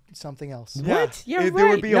find something else. What? Yeah, There would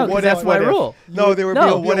right. be No, a 'cause what that's if, my what if. rule. No, there would No.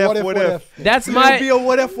 be a what if, what if. That's There my would be a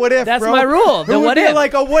what if, that's bro. my rule. The There would what be if.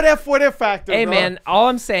 like a what if factor, Hey bro. man, all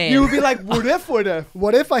I'm saying You would be like, what if?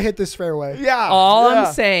 What if I hit this fairway? Yeah. all yeah.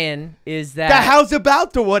 I'm saying is The that how's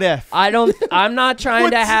about the what if? I'm not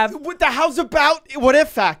trying to have What the how's about what if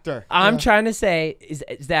factor? I'm trying to say is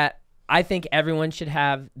that I think everyone should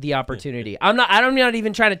have the opportunity. I'm not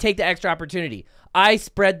even trying to take the extra opportunity. I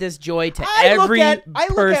spread this joy to every I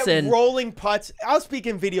look person. at rolling putts. I'll speak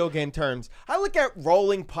in video game terms. I look at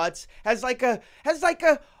rolling putts as like a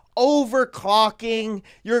overclocking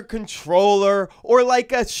your controller or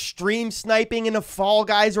like a stream sniping in a Fall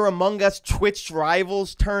Guys or Among Us Twitch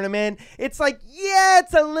Rivals tournament. It's like, yeah,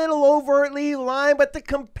 it's a little overtly line, but the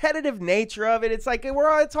competitive nature of it, it's like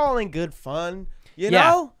it's all in good fun. You Yeah.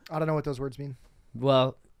 know? I don't know what those words mean.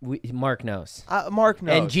 Well, Mark knows. Mark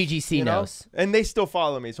knows. And GGC you know? knows. And they still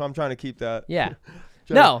follow me, so I'm trying to keep that. Yeah.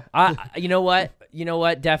 No, you know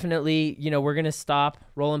what? Definitely, we're going to stop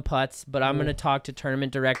rolling putts, but I'm going to talk to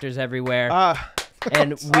tournament directors everywhere.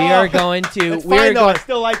 and we are going to. It's fine though. I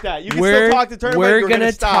still like that. You can still talk to tournament. We're You're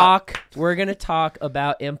gonna stop. talk. We're gonna talk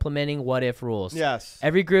about implementing what if rules. Yes.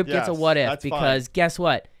 Every group gets a Yes, what if that's because fine. guess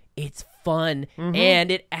what? It's fun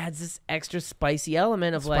and it adds this extra spicy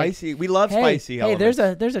element of like Spicy. We love hey, spicy hey, elements.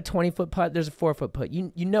 there's a 20-foot putt, there's a 4-foot putt.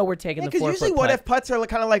 You know we're taking the 4-foot because usually putt. what if putts are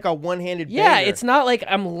kind of like a one-handed. Yeah, banger. it's not like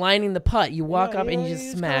I'm lining the putt. You walk up and you just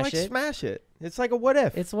just smash kinda it. Smash it. It's like a what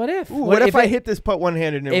if. It's what if. Ooh, what if I hit this putt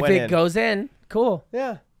one-handed and it if went it in? goes in, cool.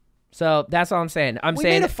 Yeah. So that's all I'm saying. I'm We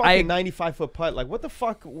saying made a fucking 95-foot putt. Like what the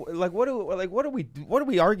fuck? Like what are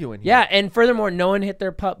we arguing here? yeah, and furthermore, no one hit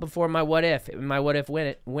their putt before my what if. My what if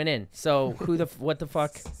went in. So what the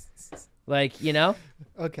fuck? Like, you know?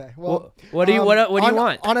 Okay. Well, what do you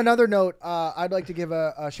want? On another note, I'd like to give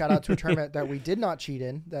a shout out to a tournament that we did not cheat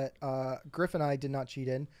in, that Griff and I did not cheat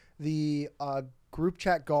in, the group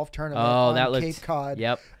chat golf tournament on that looked, Cape Cod.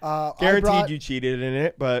 Yep. Guaranteed you cheated in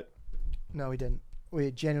it, but no, we didn't. We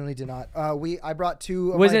genuinely did not. I brought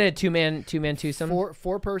two. Wasn't it two-man twosome?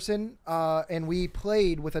 Four person, and we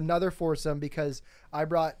played with another foursome because I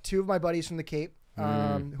brought two of my buddies from the Cape,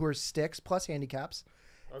 who are sticks plus handicaps,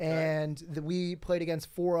 and we played against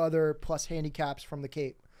four other plus handicaps from the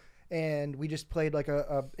Cape, and we just played like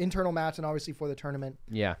a internal match and obviously for the tournament.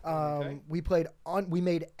 Yeah. We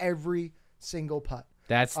made every single putt.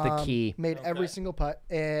 That's the key. Made every single putt,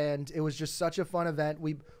 and it was just such a fun event.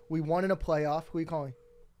 We won in a playoff. Who are you calling?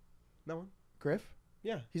 no one. Griff?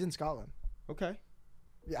 Yeah. He's in Scotland. Okay.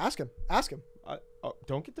 Yeah, ask him. Ask him.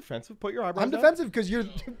 Don't get defensive. Put your eyebrows I'm down. defensive because you're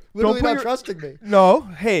literally not trusting me. No.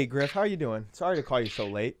 Hey, Griff, how are you doing? Sorry to call you so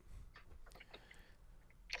late.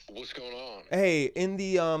 What's going on? Hey, in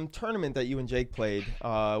the tournament that you and Jake played,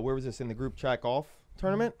 where was this? In the group chat golf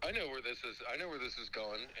tournament? I know where this is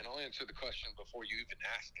going, and I'll answer the question before you even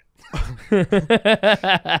ask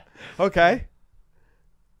it. Okay.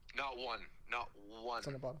 Not one. It's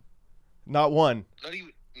on the bottom. Not one.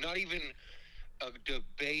 Not even a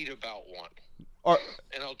debate about one.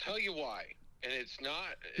 And I'll tell you why. And it's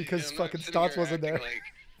not Because I'm not fucking sitting Stots here wasn't acting there. Like,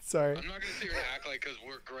 Sorry. I'm not gonna sit here and act like because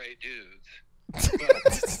we're great dudes.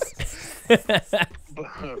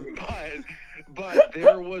 But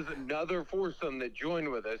there was another foursome that joined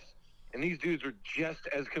with us, and these dudes were just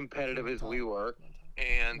as competitive as we were,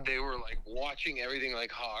 and they were like watching everything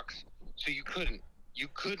like hawks. So you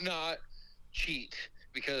could not cheat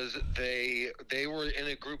because they were in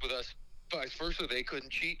a group with us. Vice versa, they couldn't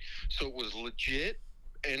cheat, so it was legit,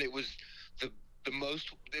 and it was the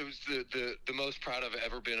most proud I've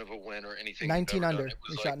ever been of a win or anything. 19 I've ever under. done. It was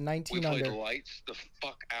We like, shot 19 we under. played lights the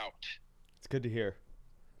fuck out. It's good to hear.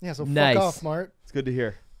 Yeah, so Nice. fuck off, Mart. It's good to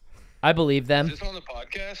hear. I believe Is them. this on the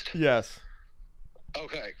podcast? Yes.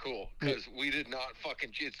 Okay, cool. Because we did not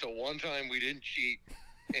fucking cheat. It's the one time we didn't cheat,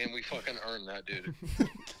 and we fucking earned that, dude.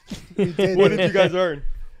 We did. What did you guys earn?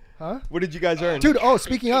 Huh? What did you guys earn? Dude,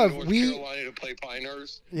 speaking To of, North we... Carolina to play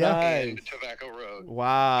Pinehurst Yeah. and Nice. Tobacco Road. It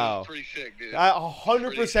Wow. was pretty sick, dude.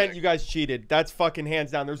 100% you guys cheated. That's fucking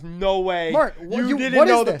hands down. There's no way Mark, you didn't what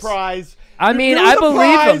is know the this? prize. I You mean, knew I the believe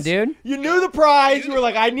prize. them, dude. You knew the prize. You were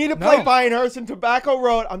like, I need to play No. Pinehurst and Tobacco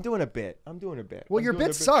Road. I'm doing a bit. Well, I'm your doing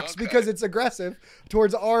bit sucks Okay. because it's aggressive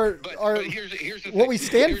towards our But here's the what thing. we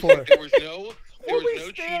stand Here's for. the- There was no we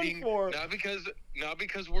stand cheating. for. Not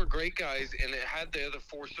because we're great guys, and it had the other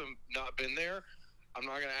foursome not been there. I'm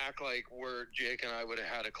not gonna act like Jake and I would have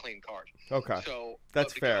had a clean card. Okay. So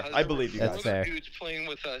That's but fair. because I there believe were you That's guys. four fair. Dudes playing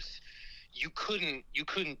with us, you couldn't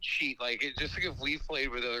cheat. Like just like if we played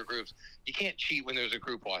with other groups, you can't cheat when there's a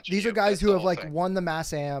group watching. These you. are guys That's who the have whole like thing. won the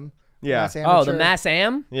Mass Am. Yeah. Mass Oh, the Amateur. Mass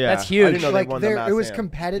Am? Yeah. That's I huge. didn't know they Like won the Mass it was Am.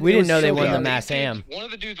 competitive. We It didn't was know they so won the good. Mass Am. One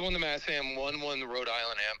of the dudes won the Mass Am. One won the Rhode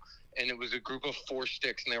Island Am. And it was a group of 4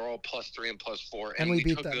 sticks, and they were all +3 and +4. And we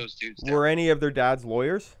beat took them. those dudes down. Were any of their dads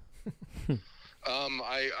lawyers?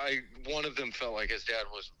 One of them felt like his dad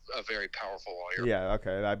was a very powerful lawyer. Yeah.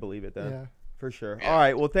 Okay. I believe it then. Yeah. For sure. Yeah. All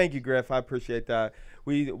right. Well, thank you, Griff. I appreciate that.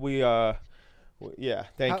 Yeah.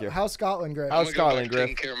 Thank you. How's Scotland, Griff? How's I'm gonna go Scotland, back to Griff?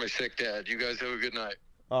 taking care of my sick dad. You guys have a good night.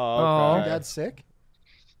 Oh, Aw. okay. Your dad's sick?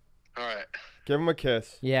 All right. Give him a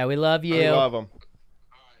kiss. Yeah, we love you. I love him. All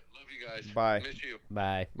right. Love you guys. Bye. Miss you.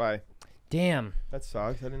 Bye. Bye. Damn. That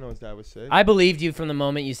sucks. I didn't know his dad was sick. I believed you from the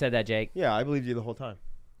moment you said that, Jake. Yeah, I believed you the whole time.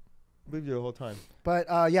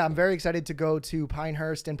 But yeah, I'm very excited to go to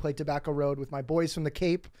Pinehurst and play Tobacco Road with my boys from the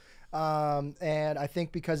Cape. And I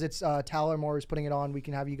think because it's Tallermore is putting it on, we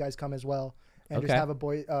can have you guys come as well and just Okay. have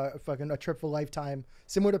a trip for a lifetime,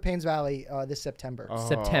 similar to Paynes Valley this September. Oh,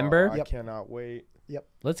 September? I Yep. cannot wait.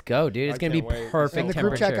 Let's go, dude. It's I going to be can't wait. perfect And the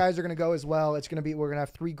temperature. group chat guys are going to go as well. We're going to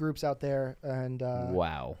have 3 groups out there, and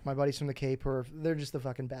Wow. my buddies from the Cape they're just the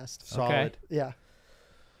fucking best. Solid. Yeah.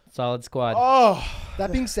 Solid squad. Oh,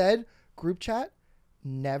 That being said, group chat,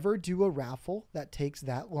 never do a raffle that takes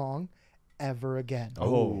that long ever again.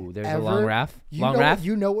 Oh, there's a Ever. long raff. You Long know, raff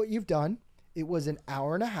You know what you've done. It was an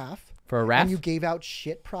hour and a half. for a raff. And you gave out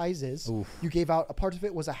shit prizes. Oof. You gave out, a part of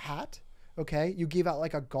it was a hat. Okay. You gave out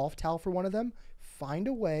like a golf towel for one of them. Find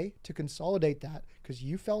a way to consolidate that because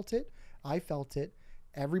you felt it. I felt it.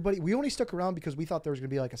 Everybody, we only stuck around because we thought there was going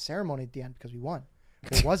to be like a ceremony at the end because we won.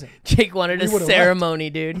 There wasn't. Jake wanted a We would've ceremony,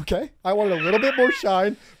 dude. Okay. I wanted a little bit more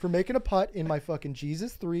shine for making a putt in my fucking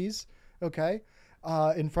Jesus threes. Okay.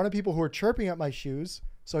 In front of people who are chirping at my shoes.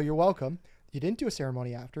 So you're welcome. You didn't do a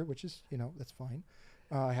ceremony after, which is, that's fine.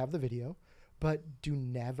 I have the video. But do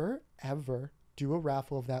never, ever do a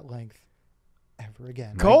raffle of that length ever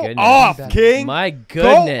again. go goodness. off, King. My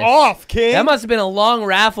goodness. Go off, King. That must have been a long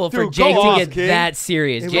raffle for Dude, Jake go to off, get King. that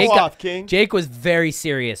serious. It Jake, Go off, King. Jake was very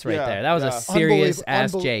serious right Yeah, there. That was a yeah. serious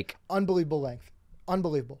ass Unbelievable- Jake. Unbelievable length.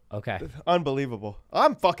 Unbelievable. Okay. Unbelievable.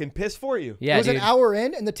 I'm fucking pissed for you. Yeah, it was dude. an hour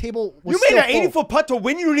in and the table was You made still an full. 80-foot putt to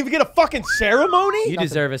win. You don't even get a fucking ceremony. You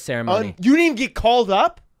deserve a ceremony. You didn't even get called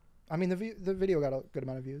up. I mean, the video got a good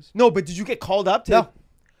amount of views. No, but did you get called up to? No.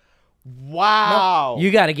 Wow. You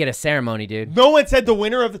got to get a ceremony, dude. No one said the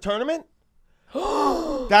winner of the tournament.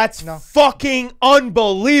 That's No. fucking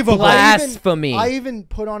unbelievable. Blasphemy. I even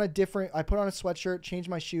put on a sweatshirt, changed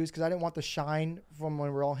my shoes because I didn't want the shine from when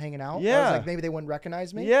we were all hanging out. I Yeah. was like, maybe they wouldn't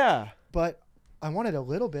recognize me. Yeah. But I wanted a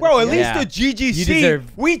little bit. Bro, at of the least Yeah. the GGC, You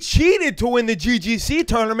deserve- we cheated to win the GGC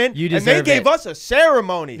tournament, You and they deserve gave it. us a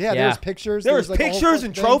ceremony. Yeah, there Yeah. was pictures. There was like, a whole pictures fucking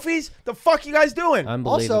and thing. trophies. The fuck you guys doing?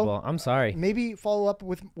 Unbelievable. I'm sorry. Maybe follow up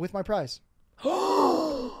with my prize.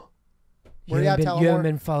 You haven't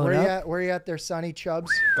been following Where up? you at? Where you at there, Sonny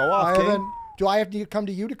Chubbs? Go off, King. Do I have to come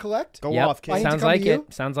to you to collect? Go Yep. off, King. I need to Sounds come like to you?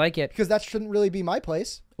 it. Sounds like it. Because that shouldn't really be my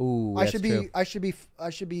place. Ooh, I that's should true. be. I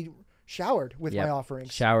should be showered with Yep. my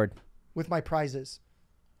offerings, Showered. with my prizes.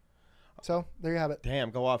 So there you have it.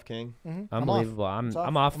 Damn, go off, King. I'm off. Unbelievable. I'm It's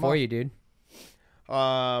off off. for I'm you, dude.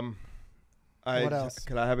 What else?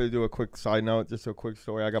 Can I have to do a quick side note? Just a quick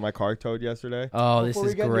story. I got my car towed yesterday. Oh, Before this we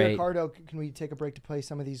is get into great. Ricardo, can we take a break to play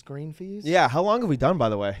some of these green fees? Yeah, how long have we done, by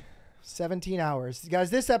the way? 17 hours.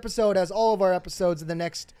 Guys, this episode, as all of our episodes in the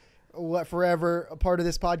next forever, a part of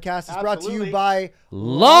this podcast is brought to Absolutely. you by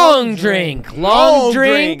Long drink. Long Long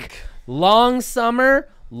drink. drink. Long summer.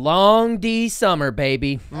 Long D summer,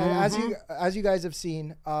 baby. And as you guys have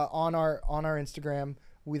seen on our Instagram,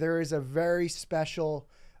 there is a very special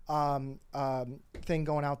thing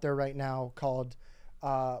going out there right now called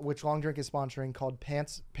which Long Drink is sponsoring, called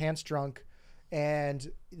Pants Drunk, and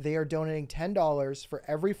they are donating $10 for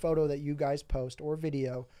every photo that you guys post or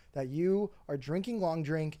video that you are drinking Long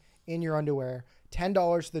Drink in your underwear.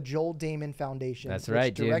 $10 to the Joel Damon Foundation. That's which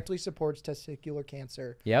right, dude. directly supports testicular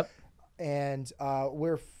cancer. Yep. And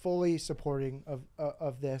we're fully supporting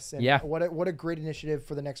of this. And Yeah. what a great initiative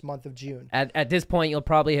for the next month of June. At this point, you'll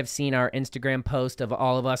probably have seen our Instagram post of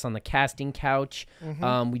all of us on the casting couch.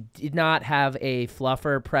 Mm-hmm. We did not have a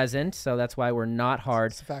fluffer present, so that's why we're not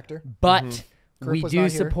hard. It's a factor. But Kirk we was do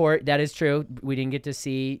not here. support. That is true. We didn't get to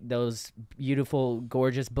see those beautiful,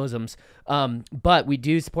 gorgeous bosoms. But we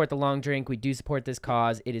do support the Long Drink. We do support this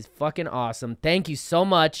cause. It is fucking awesome. Thank you so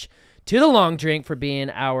much to the Long Drink for being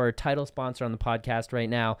our title sponsor on the podcast right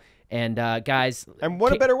now. And guys, And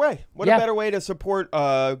what a better way? What Yeah. a better way to support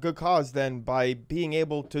a good cause than by being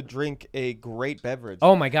able to drink a great beverage.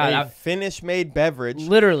 Oh my God, a Finnish-made beverage.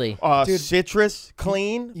 literally, Dude, Citrus,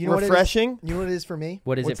 clean, You know refreshing. What it is? You know what it is for me?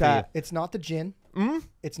 what is What's it for that? It's not the gin.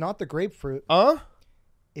 It's not the grapefruit.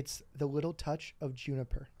 It's the little touch of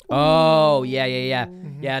juniper. you? Oh yeah.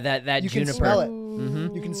 Yeah, that You juniper. can smell it.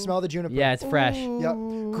 Mhm. You can smell the juniper. Yeah, it's fresh. Yep.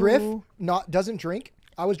 Griff doesn't drink.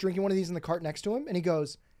 I was drinking one of these in the cart next to him, and he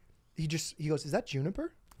goes, "Is that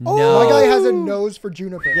juniper?" No. My guy has a nose for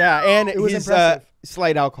juniper. Yeah, and It was he's impressive.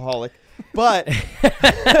 slight alcoholic. But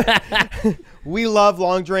we love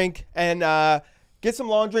Long Drink. And get some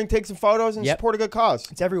Long Drink, take some photos, and Yep. support a good cause.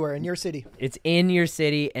 It's everywhere in your city. It's in your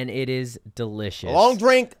city, and it is delicious. Long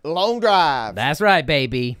Drink, long drive. That's right,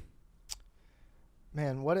 baby.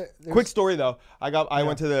 Man, there's- Quick story though. I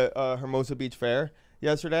went to the Hermosa Beach Fair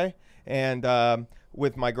yesterday, and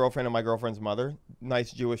with my girlfriend and my girlfriend's mother,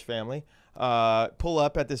 nice Jewish family. Pull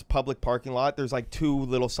up at this public parking lot. There's like two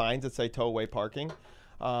little signs that say tow away parking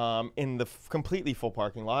in the completely full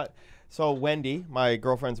parking lot. So Wendy, my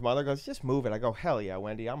girlfriend's mother, goes, just move it. I go, hell yeah,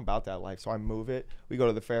 Wendy, I'm about that life. So I move it. We go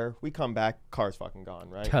to the fair. We come back. Car's fucking gone,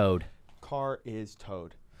 right? Toad. Car is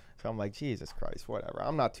towed. So I'm like, Jesus Christ, whatever.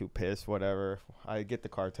 I'm not too pissed, whatever. I get the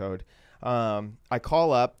car towed. I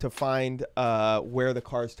call up to find where the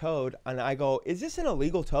car's towed, and I go, is this an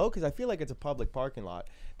illegal tow? Because I feel like it's a public parking lot.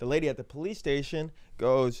 The lady at the police station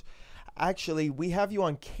goes, actually, we have you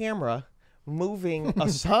on camera moving a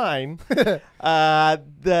sign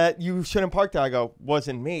that you shouldn't park there. I go,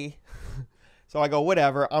 wasn't me. So I go,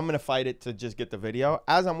 whatever, I'm going to fight it to just get the video.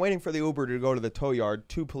 As I'm waiting for the Uber to go to the tow yard,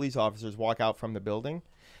 2 police officers walk out from the building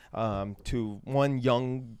to one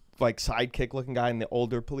young, like, sidekick looking guy and the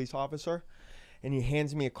older police officer. And he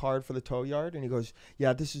hands me a card for the tow yard. And he goes,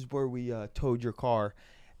 yeah, this is where we towed your car.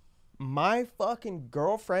 My fucking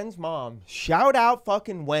girlfriend's mom, shout out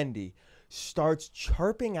fucking Wendy, starts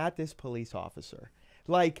chirping at this police officer.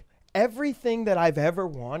 Like, everything that I've ever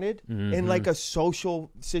wanted in like a social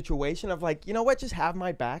situation of like, you know what, just have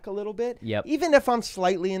my back a little bit. Yep. Even if I'm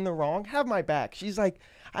slightly in the wrong, have my back. She's like,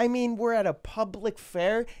 I mean, we're at a public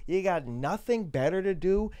fair. You got nothing better to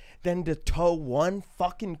do than to tow one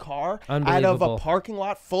fucking car out of a parking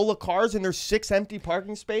lot full of cars and there's 6 empty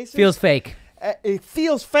parking spaces. Feels fake. It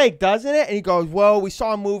feels fake, doesn't it? And he goes, well, we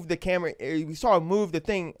saw him move the camera. We saw him move the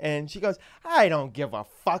thing. And she goes, I don't give a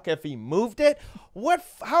fuck if he moved it.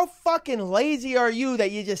 How fucking lazy are you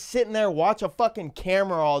that you just sitting there watch a fucking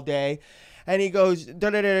camera all day? And he goes,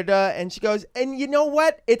 da-da-da-da-da. And she goes, and you know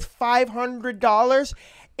what? It's $500.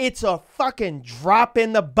 It's a fucking drop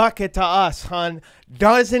in the bucket to us, hun.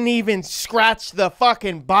 Doesn't even scratch the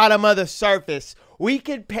fucking bottom of the surface. We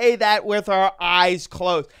could pay that with our eyes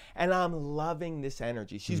closed. And I'm loving this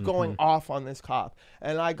energy. She's going off on this cop.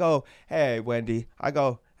 And I go, hey, Wendy. I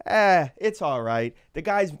go, it's all right. The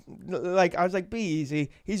guy's like, I was like, be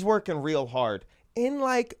easy. He's working real hard. In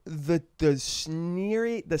like the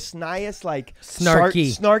snidest, like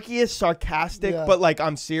snarkiest, sarcastic, but like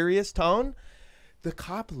I'm serious tone. The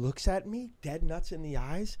cop looks at me dead nuts in the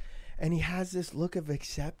eyes. And he has this look of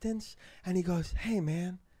acceptance. And he goes, hey,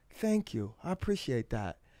 man. Thank you. I appreciate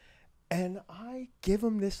that. And I give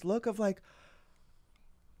him this look of like,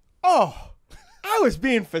 oh, I was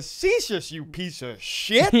being facetious, you piece of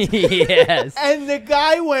shit. Yes. And the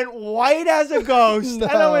guy went white as a ghost. No.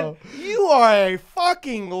 And I went, you are a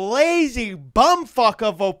fucking lazy bumfuck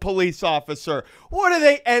of a police officer. What are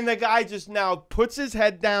they? And the guy just now puts his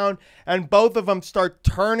head down and both of them start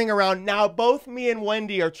turning around. Now both me and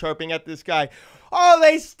Wendy are chirping at this guy. Oh,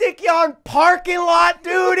 they stick you on parking lot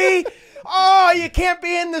duty? Oh, you can't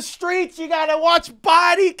be in the streets. You got to watch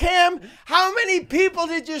body cam. How many people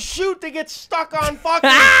did you shoot to get stuck on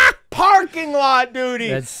fucking parking lot duty?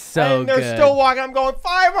 That's so And they're good. still walking. I'm going,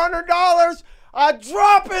 $500, a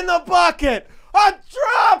drop in the bucket. A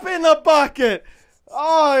drop in the bucket.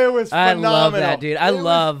 Oh, it was phenomenal. I love that, dude. I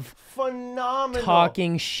love phenomenal.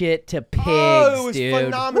 talking shit to pigs, Oh, it was dude.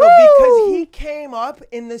 phenomenal because he came up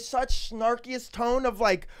in this such snarkiest tone of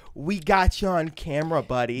like, we got you on camera,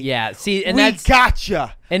 buddy. Yeah, see, and we that's got you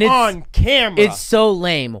on camera. It's so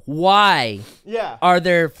lame. Why yeah. are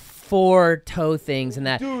there 4 toe things in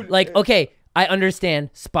that? Dude, like, okay, I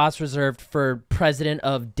understand spots reserved for president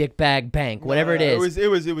of Dickbag Bank, whatever it is. It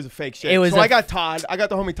was a fake shit. It was so a I got Todd. I got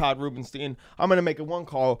the homie Todd Rubenstein. I'm gonna make it one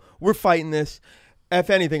call. We're fighting this. If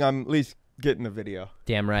anything, I'm at least getting the video.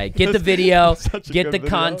 Damn right. Get the video. Such a Get good the video.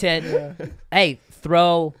 content. Yeah. Hey,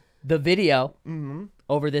 throw the video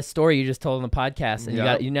over this story you just told on the podcast, and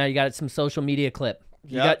Yep. you got some social media clip.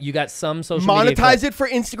 Yep. You got some social media clip. Monetize it for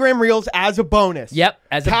Instagram Reels as a bonus. Yep,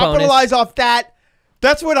 as a bonus. Capitalize off that.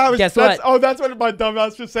 That's what I was. Guess what? Oh, that's what my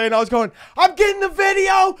dumbass was saying. I was going, I'm getting the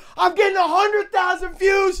video. I'm getting 100,000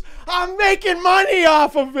 views. I'm making money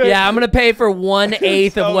off of it. Yeah, I'm gonna pay for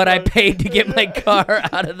 1/8 So of what I much. paid to get my car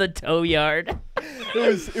out of the tow yard.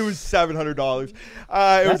 It was $700.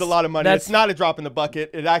 It was a lot of money. It's not a drop in the bucket.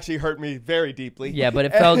 It actually hurt me very deeply. Yeah, but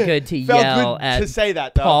it felt good to Felt yell good at to say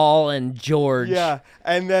that though. Paul and George. Yeah,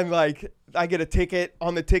 and then like I get a ticket.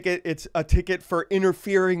 On the ticket, it's a ticket for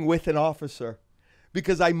interfering with an officer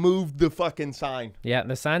because I moved the fucking sign. Yeah,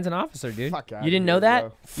 the sign's an officer, dude. Fuck outta You didn't here, know that? bro.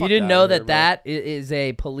 You Fuck didn't outta know here, that bro. that is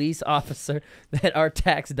a police officer that our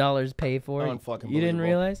tax dollars pay for? Unfucking You didn't believable.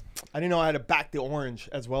 realize? I didn't know I had to back the orange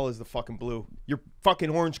as well as the fucking blue. Your fucking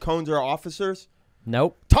orange cones are officers.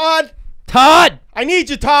 Nope. Todd, Todd! I need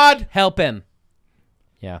you, Todd. Help him.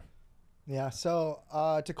 Yeah. Yeah. So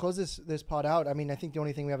to close this pod out, I mean, I think the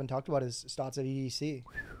only thing we haven't talked about is Stots at EDC.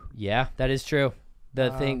 Yeah, that is true.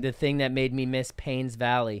 The thing that made me miss Paynes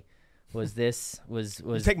Valley was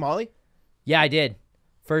You take Molly? yeah, I did.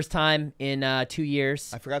 First time in 2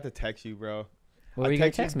 years. I forgot to text you, bro. What were you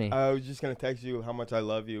gonna text me? I was just gonna text you how much I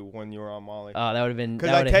love you when you were on Molly. Oh, that would have been.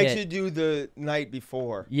 Because I texted you the night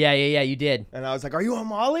before. Yeah, you did. And I was like, "Are you on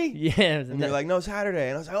Molly?" Yeah. And you're like, "No, Saturday."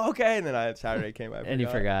 And I was like, "Okay." And then Saturday came. And you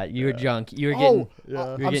forgot. You were drunk. You were getting. You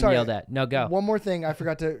were getting yelled at. No, go. One more thing I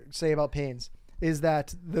forgot to say about Paynes is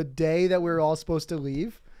that the day that we were all supposed to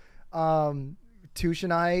leave, Touche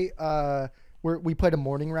and I, we played a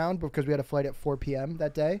morning round because we had a flight at 4 p.m.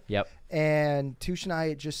 that day. Yep. And Touche and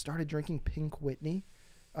I just started drinking Pink Whitney,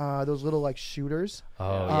 those little like shooters.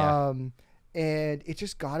 Oh yeah. And it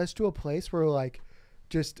just got us to a place where like,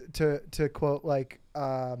 just to quote like,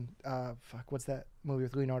 what's that movie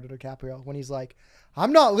with Leonardo DiCaprio when he's like,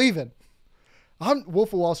 "I'm not leaving. I'm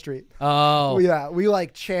Wolf of Wall Street." Oh. Yeah, we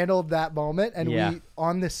like channeled that moment, and Yeah. we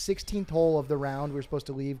on the 16th hole of the round, we were supposed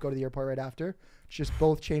to leave, go to the airport right after. Just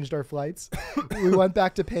both changed our flights. We went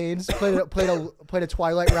back to Paynes, played a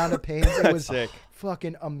Twilight round at Paynes. It was sick.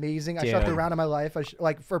 Fucking amazing. I Dude. shot the round of my life.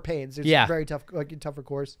 Like for Paynes, it's Yeah. very tough, like a tougher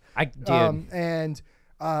course. Dude. And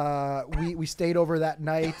we stayed over that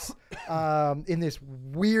night in this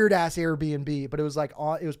weird ass Airbnb, but it was like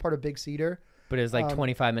it was part of Big Cedar. But it was like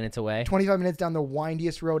 25 minutes away. 25 minutes down the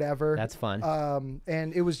windiest road ever. That's fun.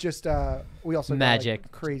 And it was just we also Magic. got,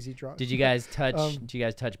 like, crazy drunk. Did you guys touch? Did you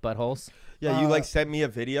guys touch buttholes? Yeah, you like sent me a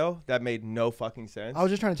video that made no fucking sense. I was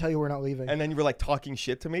just trying to tell you we're not leaving. And then you were like talking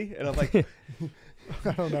shit to me, and I'm like,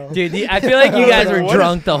 I don't know. Dude, I feel like you guys were What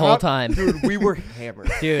drunk is- the whole how- time. dude, we were hammered.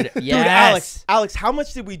 Dude, Dude, yes. Alex, how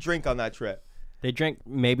much did we drink on that trip? They drank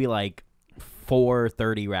maybe like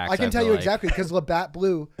 430 racks. I can tell feel you like. exactly because Labatt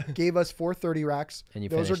Blue gave us 430 racks. And you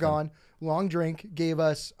those are finished them. gone. Long Drink gave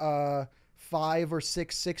us 5 or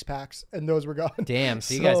 6 six-packs, and those were gone. Damn,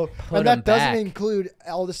 so you guys put and that them back. doesn't include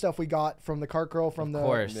all the stuff we got from the cart girl, from Of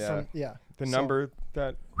course. Yeah. The So, number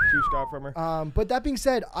that Touche got from her. But that being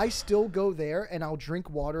said, I still go there and I'll drink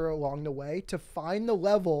water along the way to find the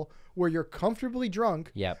level where you're comfortably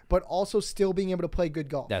drunk, Yep. but also still being able to play good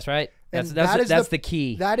golf. That's right. And That's the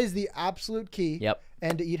key. That is the absolute key. Yep.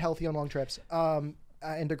 And to eat healthy on long trips. And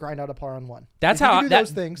to grind out a par on one. That's If you how do that,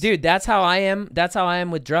 those things. dude. That's how I am. That's how I am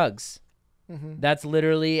with drugs. Mm-hmm. That's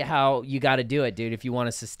literally how you got to do it, dude. If you want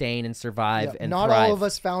to sustain and survive Yeah, and not thrive. all of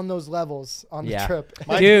us found those levels on the Yeah. trip.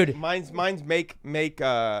 Dude. Mine's make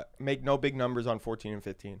no big numbers on 14 and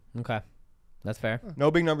 15. Okay, that's fair.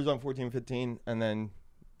 No big numbers on 14 and 15, and then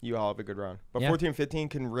you all have a good run. But Yeah. 14 and 15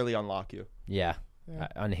 can really unlock you. Yeah, Yeah.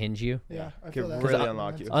 Unhinge you. Yeah, I Can feel that. really I-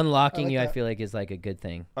 unlock you. Unlocking I like you, I that. feel like is like a good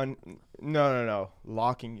thing. No.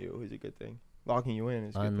 Locking you is a good thing. Locking you in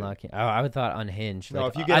is a good thing. Unlocking. Oh, I would thought unhinged. No,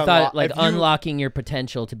 Like, if you get I thought unlo- like if you- unlocking your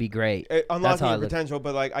potential to be great. That's Unlocking how I your look. potential,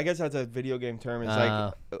 but like I guess that's a video game term.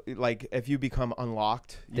 It's like if you become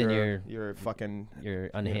unlocked, Then you're fucking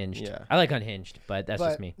You're unhinged. yeah. I like unhinged, but that's But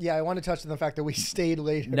just me. yeah, I want to touch on the fact that we stayed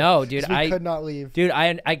later. No, dude, 'cause we could not leave. Dude,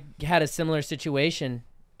 I had a similar situation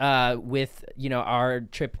with our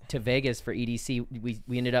trip to Vegas for EDC.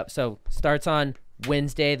 We ended up starts on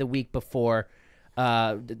Wednesday the week before,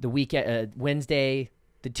 the weekend Wednesday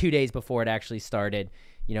the 2 days before it actually started.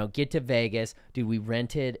 Get to Vegas, dude. We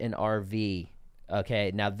rented an RV.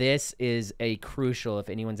 Okay, now this is a crucial if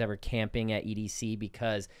anyone's ever camping at EDC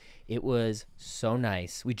because it was so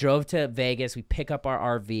nice. We drove to Vegas. We pick up our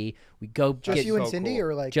RV. We go Just get you and so Cindy, cool.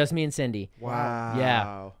 or like just me and Cindy. Wow.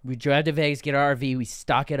 Yeah. We drive to Vegas, get our RV, we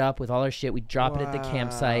stock it up with all our shit, we drop it at the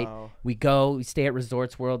campsite. Wow. We stay at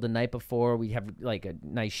Resorts World the night before. We have like a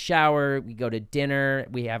nice shower, we go to dinner,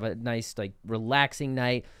 we have a nice like relaxing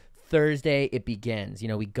night. Thursday it begins.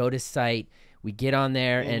 We go to site, we get on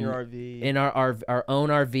there In your and RV. in our own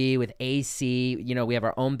RV with AC, we have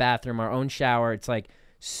our own bathroom, our own shower. It's like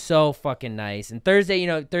so fucking nice. And Thursday you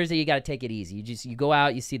got to take it easy. You go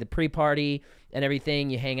out, you see the pre-party and everything,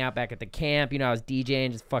 you hang out back at the camp. I was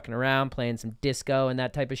DJing, just fucking around, playing some disco and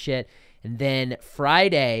that type of shit. And then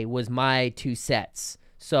Friday was my 2 sets.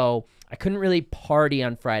 So I couldn't really party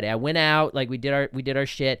on Friday. I went out, like we did our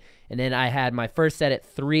shit, and then I had my first set at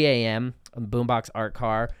 3 a.m. on Boombox Art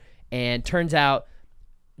Car. And turns out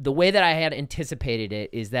the way that I had anticipated it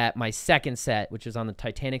is that my second set, which was on the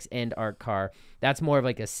Titanic's End Art Car, that's more of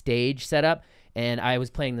like a stage setup. And I was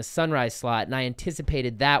playing the Sunrise slot, and I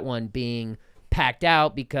anticipated that one being packed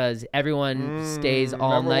out because everyone stays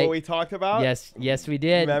all remember night. what we talked about? Yes, we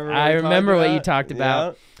did. Remember I remember what you talked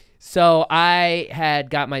about. Yeah. So I had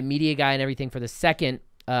got my media guy and everything for the second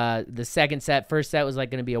set. First set was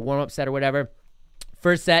like going to be a warm-up set or whatever.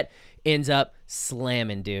 First set ends up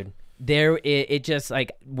slamming, dude. It just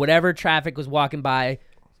like whatever traffic was walking by,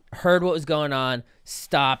 heard what was going on,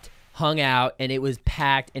 stopped, hung out, and it was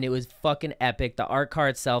packed, and it was fucking epic. The art car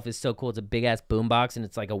itself is so cool. It's a big ass boombox, and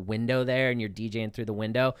it's like a window there, and you're DJing through the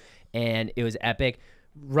window, and it was epic.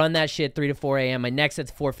 Run that shit 3 to 4 a.m. My next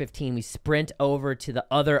set's 4:15. We sprint over to the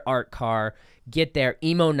other art car, get there.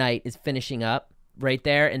 Emo night is finishing up right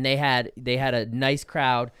there, and they had a nice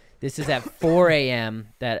crowd. This is at 4 a.m.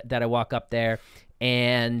 that I walk up there,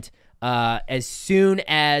 and as soon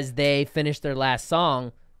as they finish their last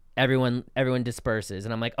song, everyone disperses,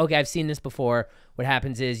 and I'm like, okay, I've seen this before. What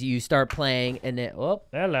happens is you start playing, and then hello.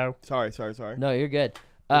 Sorry. No, you're good.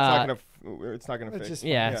 It's not gonna fix. Just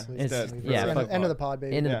Yeah, It's dead. end of the pod,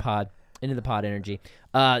 baby. Into the pod energy.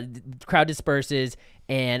 The crowd disperses,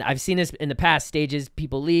 and I've seen this in the past stages.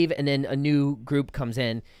 People leave, and then a new group comes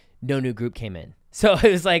in. No new group came in. So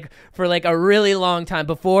it was like for like a really long time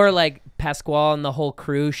before like Pasquale and the whole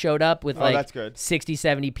crew showed up with like that's good. 60,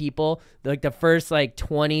 70 people. Like the first like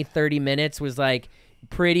 20, 30 minutes was like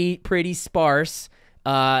pretty sparse.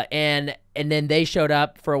 And then they showed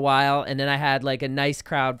up for a while, and then I had like a nice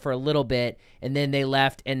crowd for a little bit, and then they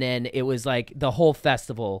left, and then it was like the whole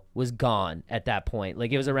festival was gone at that point.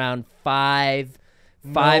 Like it was around 5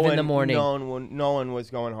 in the morning. No one was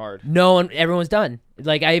going hard. Everyone was done.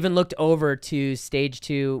 Like I even looked over to stage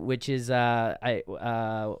 2, which is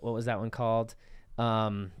what was that one called?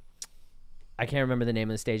 I can't remember the name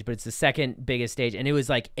of the stage, but it's the second biggest stage, and it was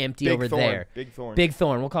like empty over there. Big Thorn. Big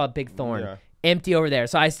Thorn. We'll call it Big Thorn. Yeah. Empty over there.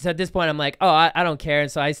 So at this point, I'm like, oh, I don't care.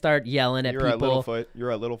 And so I start yelling at people.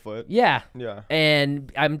 You're at Littlefoot. Yeah. Yeah.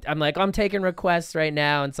 And I'm like, I'm taking requests right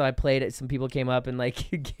now. And so I played it. Some people came up and like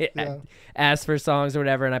asked for songs or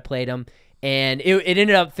whatever, and I played them. And it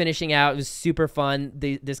ended up finishing out. It was super fun.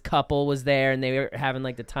 This couple was there, and they were having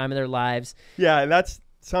like the time of their lives. Yeah, and that's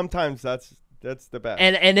the best.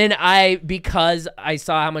 And then because I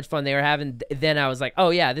saw how much fun they were having, then I was like,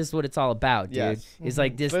 oh yeah, this is what it's all about, dude. Yes. It's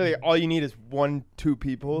like this. Literally, all you need is 1-2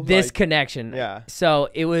 people. This connection. Yeah. So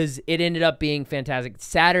it ended up being fantastic.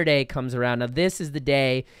 Saturday comes around. Now this is the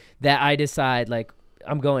day that I decide like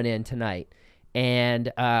I'm going in tonight,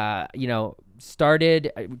 and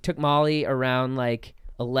took Molly around like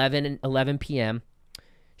 11 p.m.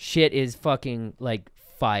 Shit is fucking like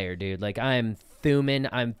fire, dude. Like I'm thuming,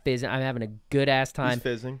 I'm fizzing, I'm having a good ass time. He's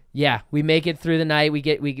fizzing. Yeah, we make it through the night. We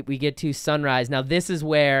get to sunrise. Now this is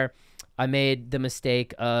where I made the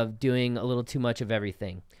mistake of doing a little too much of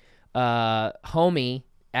everything. Homie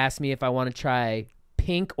asked me if I want to try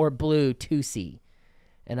pink or blue 2C,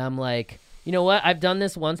 and I'm like, you know what? I've done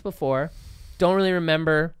this once before. Don't really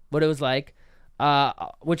remember what it was like.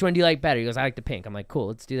 Which one do you like better? He goes, I like the pink. I'm like, cool,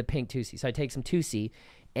 let's do the pink 2C. So I take some 2C,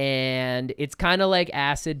 and it's kind of like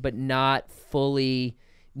acid, but not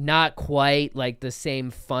quite like the same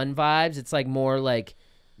fun vibes. It's like more like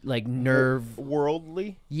nerve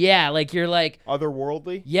worldly. Yeah, like you're like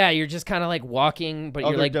otherworldly. Yeah, you're just kind of like walking, but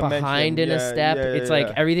you're like dimension. behind in a step. It's like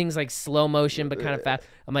yeah. everything's like slow motion, but kind of fast.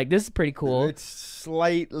 I'm like, this is pretty cool. It's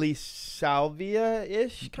slightly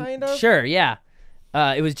salvia-ish, kind of. Sure, yeah.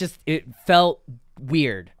 It felt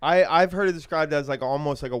weird. I've heard it described as like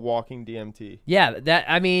almost like a walking DMT. Yeah,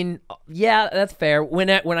 that's fair. When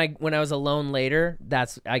I was alone later,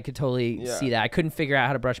 I could totally see that. I couldn't figure out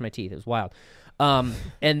how to brush my teeth. It was wild.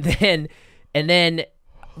 And then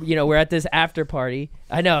we're at this after party.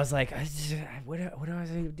 I know. I was like, what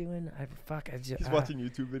was I doing? He's watching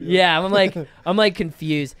YouTube videos. Yeah, I'm like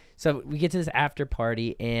confused. So we get to this after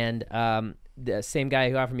party, and the same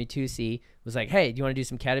guy who offered me 2C was like, hey, do you want to do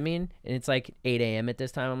some ketamine? And it's like 8 a.m. at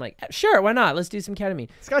this time. I'm like, sure, why not? Let's do some ketamine.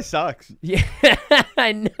 This guy sucks. Yeah,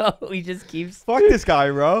 I know. He just keeps. Fuck this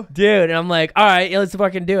guy, bro. Dude, and I'm like, all right, let's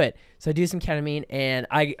fucking do it. So I do some ketamine, and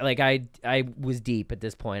I was deep at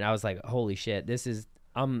this point. I was like, holy shit, this is,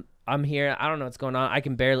 I'm here. I don't know what's going on. I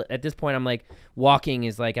can barely, at this point, I'm like, walking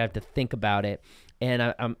is like, I have to think about it. And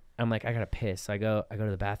I'm like, I gotta piss. So I go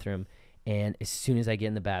to the bathroom, and as soon as I get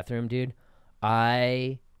in the bathroom, dude,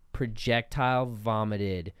 I projectile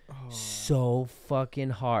vomited so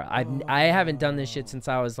fucking hard. I haven't done this shit since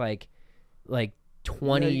I was like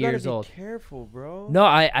 20 years old. Be careful, bro. No,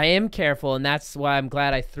 I am careful, and that's why I'm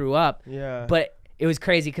glad I threw up. Yeah. But it was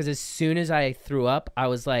crazy because as soon as I threw up, I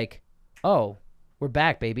was like, oh, we're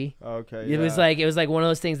back, baby. Okay. It was like one of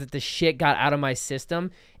those things that the shit got out of my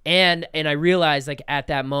system, and I realized like at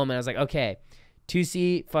that moment I was like, okay,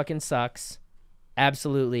 2C fucking sucks,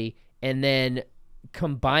 absolutely. And then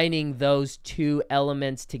combining those two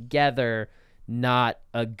elements together, not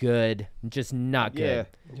good. Yeah.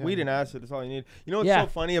 Weed and acid is all you need. You know what's Yeah. so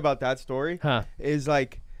funny about that story? Huh. Is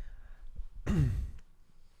like,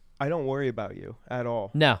 I don't worry about you at all.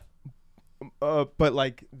 No. But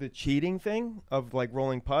like the cheating thing of like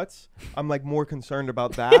rolling putts, I'm like more concerned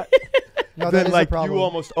about that No, that than is a like problem. you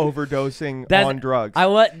almost overdosing That's- on drugs. I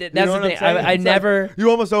what? That's You know the what I'm thing. saying? I It's like, never. you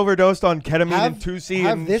almost overdosed on ketamine and have 2C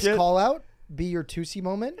have and this shit. call out be your 2C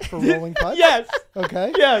moment for rolling putts. Yes.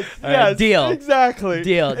 Okay. Yes. All right, Yes. deal. Exactly.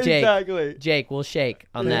 Deal, Jake. Exactly. Jake, we'll shake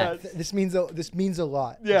on that. Yes. This means a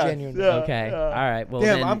lot. Yeah. Genuinely. Yeah. Okay. Yeah. All right. Well,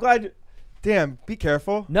 Damn, then, I'm glad. Damn, be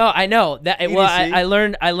careful. No, I know that. Well,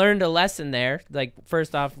 EDC. I learned a lesson there. Like,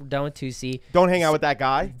 first off, we're done with 2C. Don't hang out with that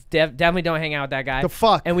guy. Definitely don't hang out with that guy. The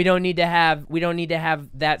fuck. And we don't need to have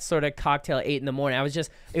that sort of cocktail at 8 in the morning. It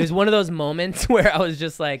was one of those moments where I was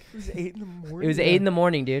just like, It was 8 in the morning. it was 8 in the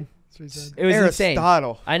morning, dude. That's what he said. It was insane.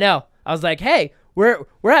 Aristotle. I know. I was like, hey, we're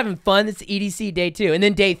having fun. It's EDC day 2. And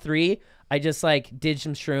then day 3, I just like did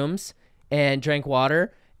some shrooms and drank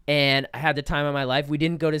water, and I had the time of my life. We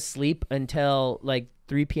didn't go to sleep until like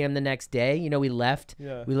 3 p.m. the next day. You know, we left.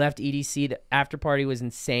 Yeah. We left EDC. The after party was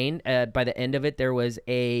insane. By the end of it, there was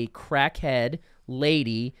a crackhead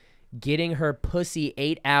lady getting her pussy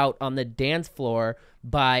ate out on the dance floor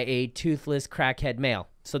by a toothless crackhead male.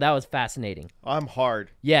 So that was fascinating. I'm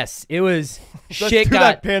hard. Yes, it was. Let's Shit do got.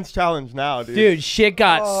 that pants challenge now, dude. Dude, shit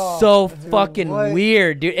got Oh, so dude, fucking what-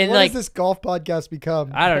 weird, dude. And What like, does this golf podcast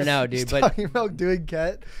become? I don't know, dude, Just but talking about doing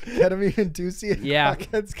ketamine and 2C and Yeah.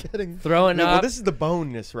 crackheads getting throwing Well, up. this is the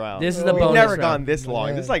bonus round. This is the We've bonus never round. gone this long.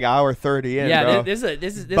 Man. This is like hour 30 in, Yeah, bro. this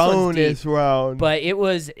one's bonus deep. round. But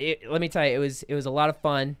let me tell you, it was a lot of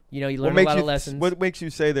fun. You know, you what learn a makes lot you of lessons. What makes you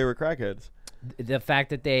say they were crackheads? The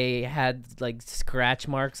fact that they had like scratch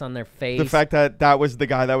marks on their face. The fact that that was the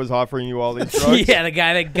guy that was offering you all these drugs. Yeah, the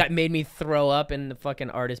guy that made me throw up in the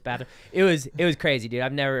fucking artist bathroom. It was crazy, dude.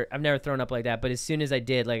 I've never thrown up like that. But as soon as I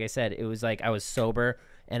did, like I said, it was like I was sober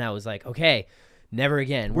and I was like, okay, never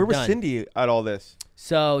again. Where We're was done. Cindy at all this?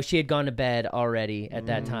 So she had gone to bed already at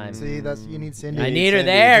that time. See, you need Cindy. I need her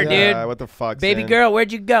Cindy. there, Yeah, dude. what the fuck, Baby Sin? girl,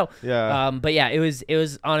 where'd you go? Yeah. But yeah, it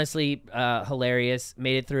was honestly hilarious.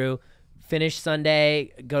 Made it through. Finished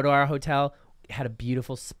Sunday. Go to our hotel. Had a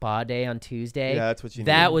beautiful spa day on Tuesday. Yeah, that's what you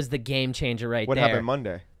That need. was the game changer right What there. happened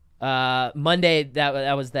Monday? Monday,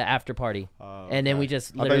 that was the after party. Oh, And then okay. we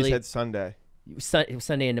just I thought literally you said Sunday.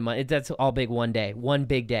 Sunday into Monday. That's all big one day. One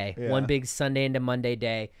big day. Yeah. One big Sunday into Monday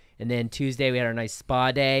day. And then Tuesday we had our nice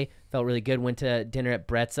spa day. Felt really good. Went to dinner at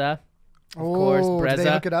Bretza. Of course, Did they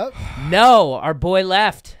Brezza. hook it up? No, our boy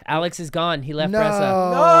left. Alex is gone. He left No. Bretza.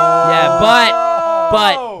 Oh! Yeah,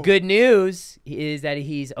 but good news is that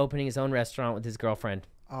he's opening his own restaurant with his girlfriend.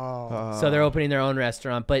 Oh. So they're opening their own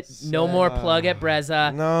restaurant, but no more plug at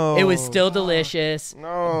Brezza. No. It was still delicious. No.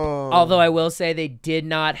 Although I will say they did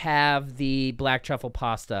not have the black truffle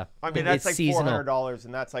pasta. I mean, that's it's like seasonal. $400,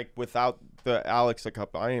 and that's like without the Alex a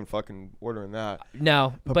cup. I ain't fucking ordering that.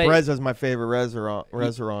 No, But but Brezza's my favorite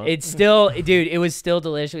restaurant. it's still, dude. It was still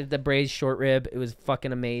delicious. The braised short rib, it was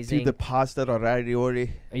fucking amazing. Dude, the pasta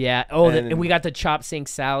ravioli. Yeah. Oh, And- and we got the chop sink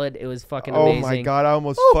salad. It was fucking Oh amazing. my god, I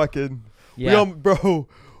almost fucking. Yeah.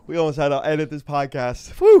 We almost had to edit this podcast.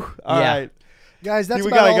 Whew. All Yeah. right. Guys, that's Dude,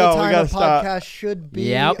 we about gotta all go. the We time a gotta stop. podcast should be.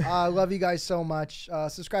 Yep. I love you guys so much.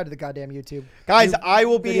 Subscribe to the goddamn YouTube. Guys, New I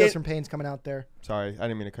will be videos in- from Paynes coming out there. Sorry, I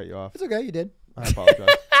didn't mean to cut you off. It's okay, you did. I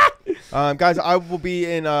apologize. Guys, I will be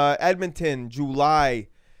in Edmonton, June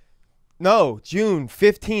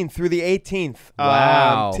 15th through the 18th.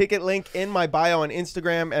 Wow. Ticket link in my bio on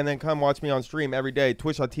Instagram, and then come watch me on stream every day.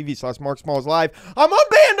 Twitch.tv/MarkSmalls Live. I'm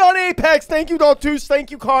unbanned on Apex. Thank you, Daltus.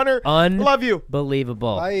 Thank you, Connor. Love you.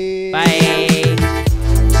 Unbelievable. Bye.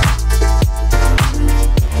 Bye.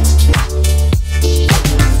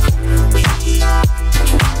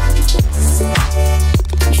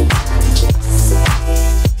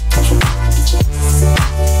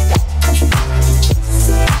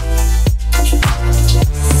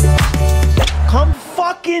 Come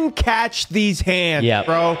fucking catch these hands, Yep.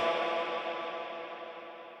 bro.